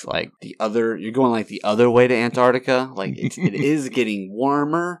warm. It's like you're going like the other way to Antarctica. Like it is getting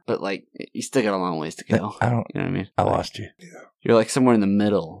warmer, but like you still got a long ways to go. I don't. You know what I mean? I lost you. You're like somewhere in the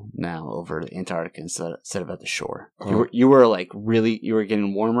middle now over Antarctica instead of at the shore. Oh. You were like really, you were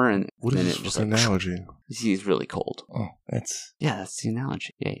getting warmer and What then is it this just like, analogy? it's really cold. Oh, that's Yeah, that's the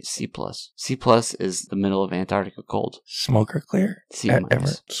analogy. Yeah, C+. C+ is the middle of Antarctica cold. smoker clear. C-.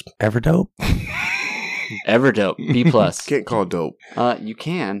 Ever dope. Everdope, B+. Can't call it dope. You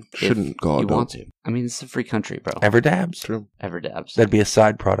can. Shouldn't if call it you dope. want to. I mean, it's a free country, bro. Ever dabs. True. Everdabs. That'd be a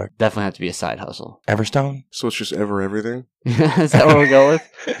side product. Definitely have to be a side hustle. Everstone. So it's just everything? Is that what we'll go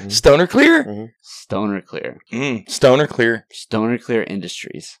with? Stoner clear. Mm-hmm. Stoner Clear. Stoner clear. Stoner Clear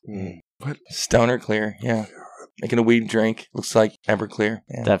Industries. What? Stoner clear. Yeah. Making a weed drink looks like Everclear.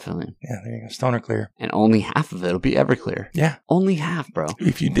 Yeah. Definitely. Yeah, there you go. Stoner clear. And only half of it will be Everclear. Yeah. Only half, bro.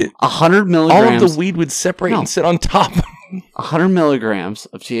 If you did, 100 all milligrams. of the weed would separate No. and sit on top. 100 milligrams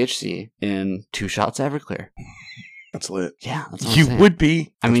of THC in 2 shots of Everclear. That's lit. Yeah, that's what I'm You saying. would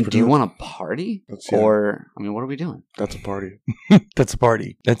be. I mean, That's do you dope. want to party? That's Or, I mean, what are we doing? That's a party. That's a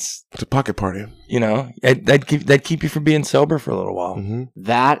party. That's, It's a pocket party. that'd keep you from being sober for a little while. Mm-hmm.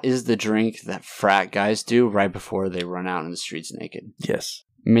 That is the drink that frat guys do right before they run out in the streets naked. Yes.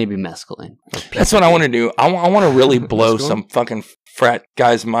 Maybe mescaline. That's what I want to do. I want to really blow Let's go. some fucking frat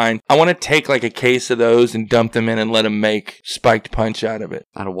guy's mind. I want to take like a case of those and dump them in and let them make spiked punch out of it.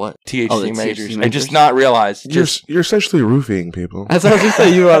 Out of what? THC Oh, the majors. THC And majors? just not realize. Just You're essentially roofing people. That's what I was going to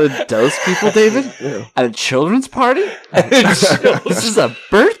say. You want to dose people, David? Yeah. At a children's party? This is a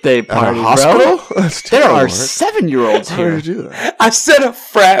birthday At party, a bro. hospital? That's There terrible. are 7-year-olds How did here. you do that? I said a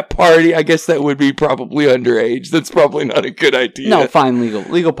frat party. I guess that would be probably underage. That's probably not a good idea. No, fine,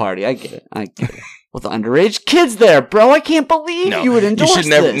 legal party. I get it. With the underage kids there, bro. I can't believe No, you would endorse should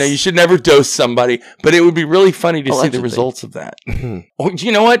never. this. No, you should never dose somebody. But it would be really funny to see the Allegedly. results of that. Or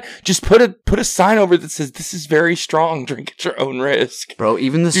you know what? Just put a sign over that says this is very strong. Drink at your own risk. Bro,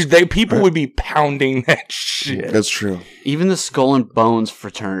 even the Dude, people would be pounding that shit. That's true. even the Skull and Bones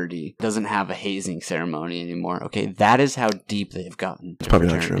fraternity doesn't have a hazing ceremony anymore. Okay, that is how deep they've gotten. It's probably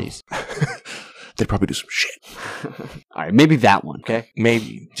not true. They'd probably do some shit. All right, maybe that one. Okay,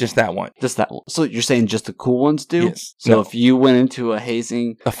 Maybe just that one. just that one. So you're saying just the cool ones do? Yes. So No. if you went into a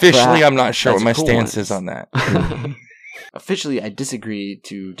hazing, Officially, frat, I'm not sure that's what my a cool stance one. is on that. Officially, I disagree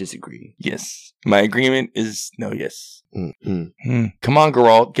to disagree. Yes, my agreement is no. Yes. Mm-mm. Come on,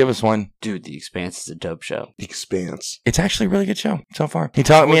 Geralt, give us one. Dude, The Expanse is a dope show. The Expanse. It's actually a really good show so far. He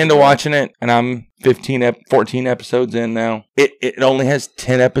talked me into watching it, and I'm 14 episodes in now. It only has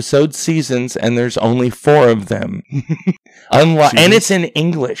 10 episode seasons, and there's only 4 of them. And it's in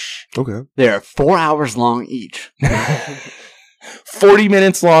English. Okay. They are 4 hours long each. 40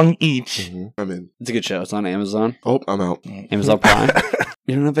 minutes long each. Mm-hmm. I'm in. It's a good show. It's on Amazon. Oh, I'm out. Amazon Prime.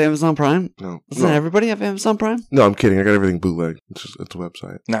 You don't have Amazon Prime? No. Doesn't everybody have Amazon Prime? No, I'm kidding. I got everything bootleg. It's a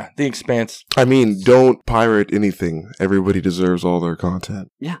website. Nah, The Expanse. I mean, don't pirate anything. Everybody deserves all their content.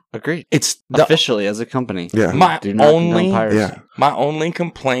 Yeah, agreed. It's the Officially, as a company. Yeah. my Do not condone only piracy. Yeah. my only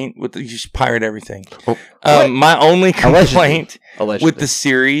complaint with you should pirate everything. Oh, My only complaint Allegedly. with the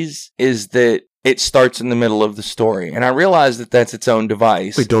series is that it starts in the middle of the story, and I realize that that's its own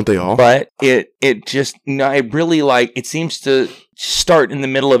device. wait, don't they all? But it just it really it seems to start in the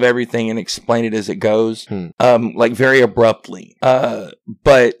middle of everything and explain it as it goes, like very abruptly.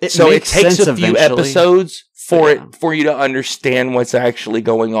 But It so it makes takes sense a few eventually. episodes Yeah. for you to understand what's actually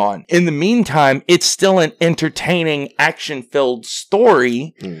going on. In the meantime, it's still an entertaining, action-filled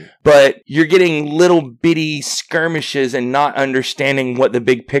story, but you're getting little bitty skirmishes and not understanding what the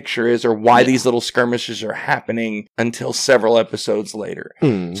big picture is or why these little skirmishes are happening until several episodes later.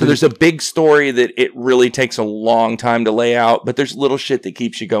 So there's a big story that it really takes a long time to lay out, but there's little shit that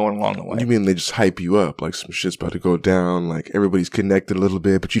keeps you going along the way. You mean they just hype you up like some shit's about to go down, like everybody's connected a little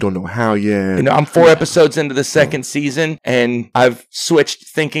bit, but you don't know how yet. You know, I'm 4 episodes into the second season, and I've switched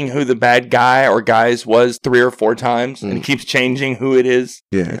thinking who the bad guy or guys was 3 or 4 times, and it keeps changing who it is.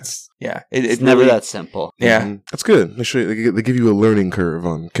 Yeah. It's never that simple. Yeah. Mhm. That's good. They give you a learning curve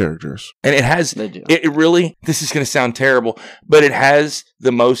on characters. And it has, They do. it really, this is going to sound terrible, but it has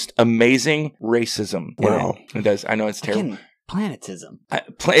the most amazing racism. in Wow. it. It does. I know it's terrible. Again, planetism.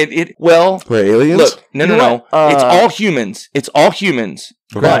 Well, Wait, aliens? look, no. You know what? It's all humans. It's all humans.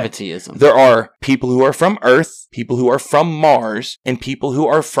 But Gravityism. there are people who are from Earth, people who are from Mars, and people who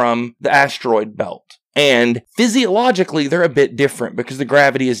are from the asteroid belt. And physiologically, they're a bit different because the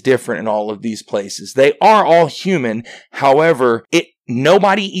gravity is different in all of these places. They are all human. However,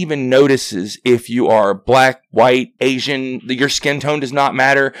 nobody even notices if you are black, white, Asian. Your skin tone does not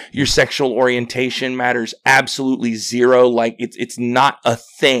matter. Your sexual orientation matters absolutely zero. Like it's not a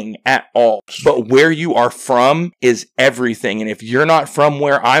thing at all. But where you are from is everything. And if you're not from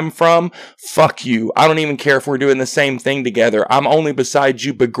where I'm from, fuck you. I don't even care if we're doing the same thing together. I'm only beside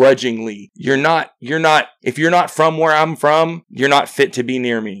you begrudgingly. You're not, if you're not from where I'm from, you're not fit to be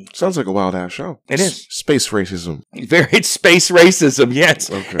near me. Sounds like a wild ass show. It is. Space racism. It's space racism. Yes.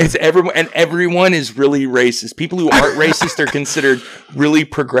 Okay. It's everyone, and everyone is really racist. People who aren't racist are considered really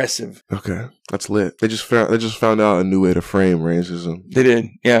progressive. Okay. That's lit. They just found out a new way to frame racism. They did.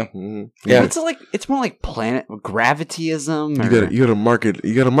 Yeah. Mm-hmm. Yeah. It's more like planet gravityism. You gotta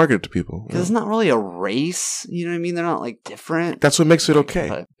market it to people. Because it's not really a race. You know what I mean? They're not like different. That's what makes it okay.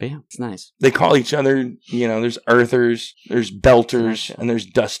 But yeah, it's nice. They call each other, there's earthers, there's belters, and there's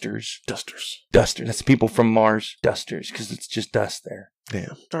dusters. Dusters. Dusters. That's people from Mars. Dusters, because it's just dust there.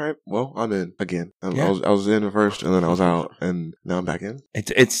 Damn. All right. Well, I'm in again. Yeah. I was in at first, and then I was out, and now I'm back in.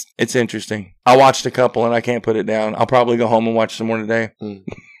 It's interesting. I watched a couple, and I can't put it down. I'll probably go home and watch some more today.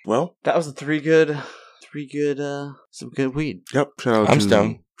 Well, That was some good weed. yep. I'm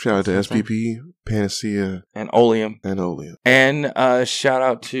stoned. Shout out to SPP, Panacea, And Oleum. and Oleum. And shout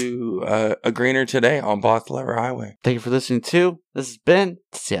out to A Greener Today on Both Lever Highway. Thank you for listening to. This has been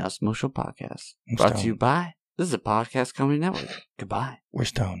the Seattle Smoke Show Podcast. I'm Brought stoned. to you by. This is a Podcast Company Network. Goodbye. We're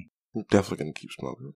stoned. I'm definitely gonna keep smoking.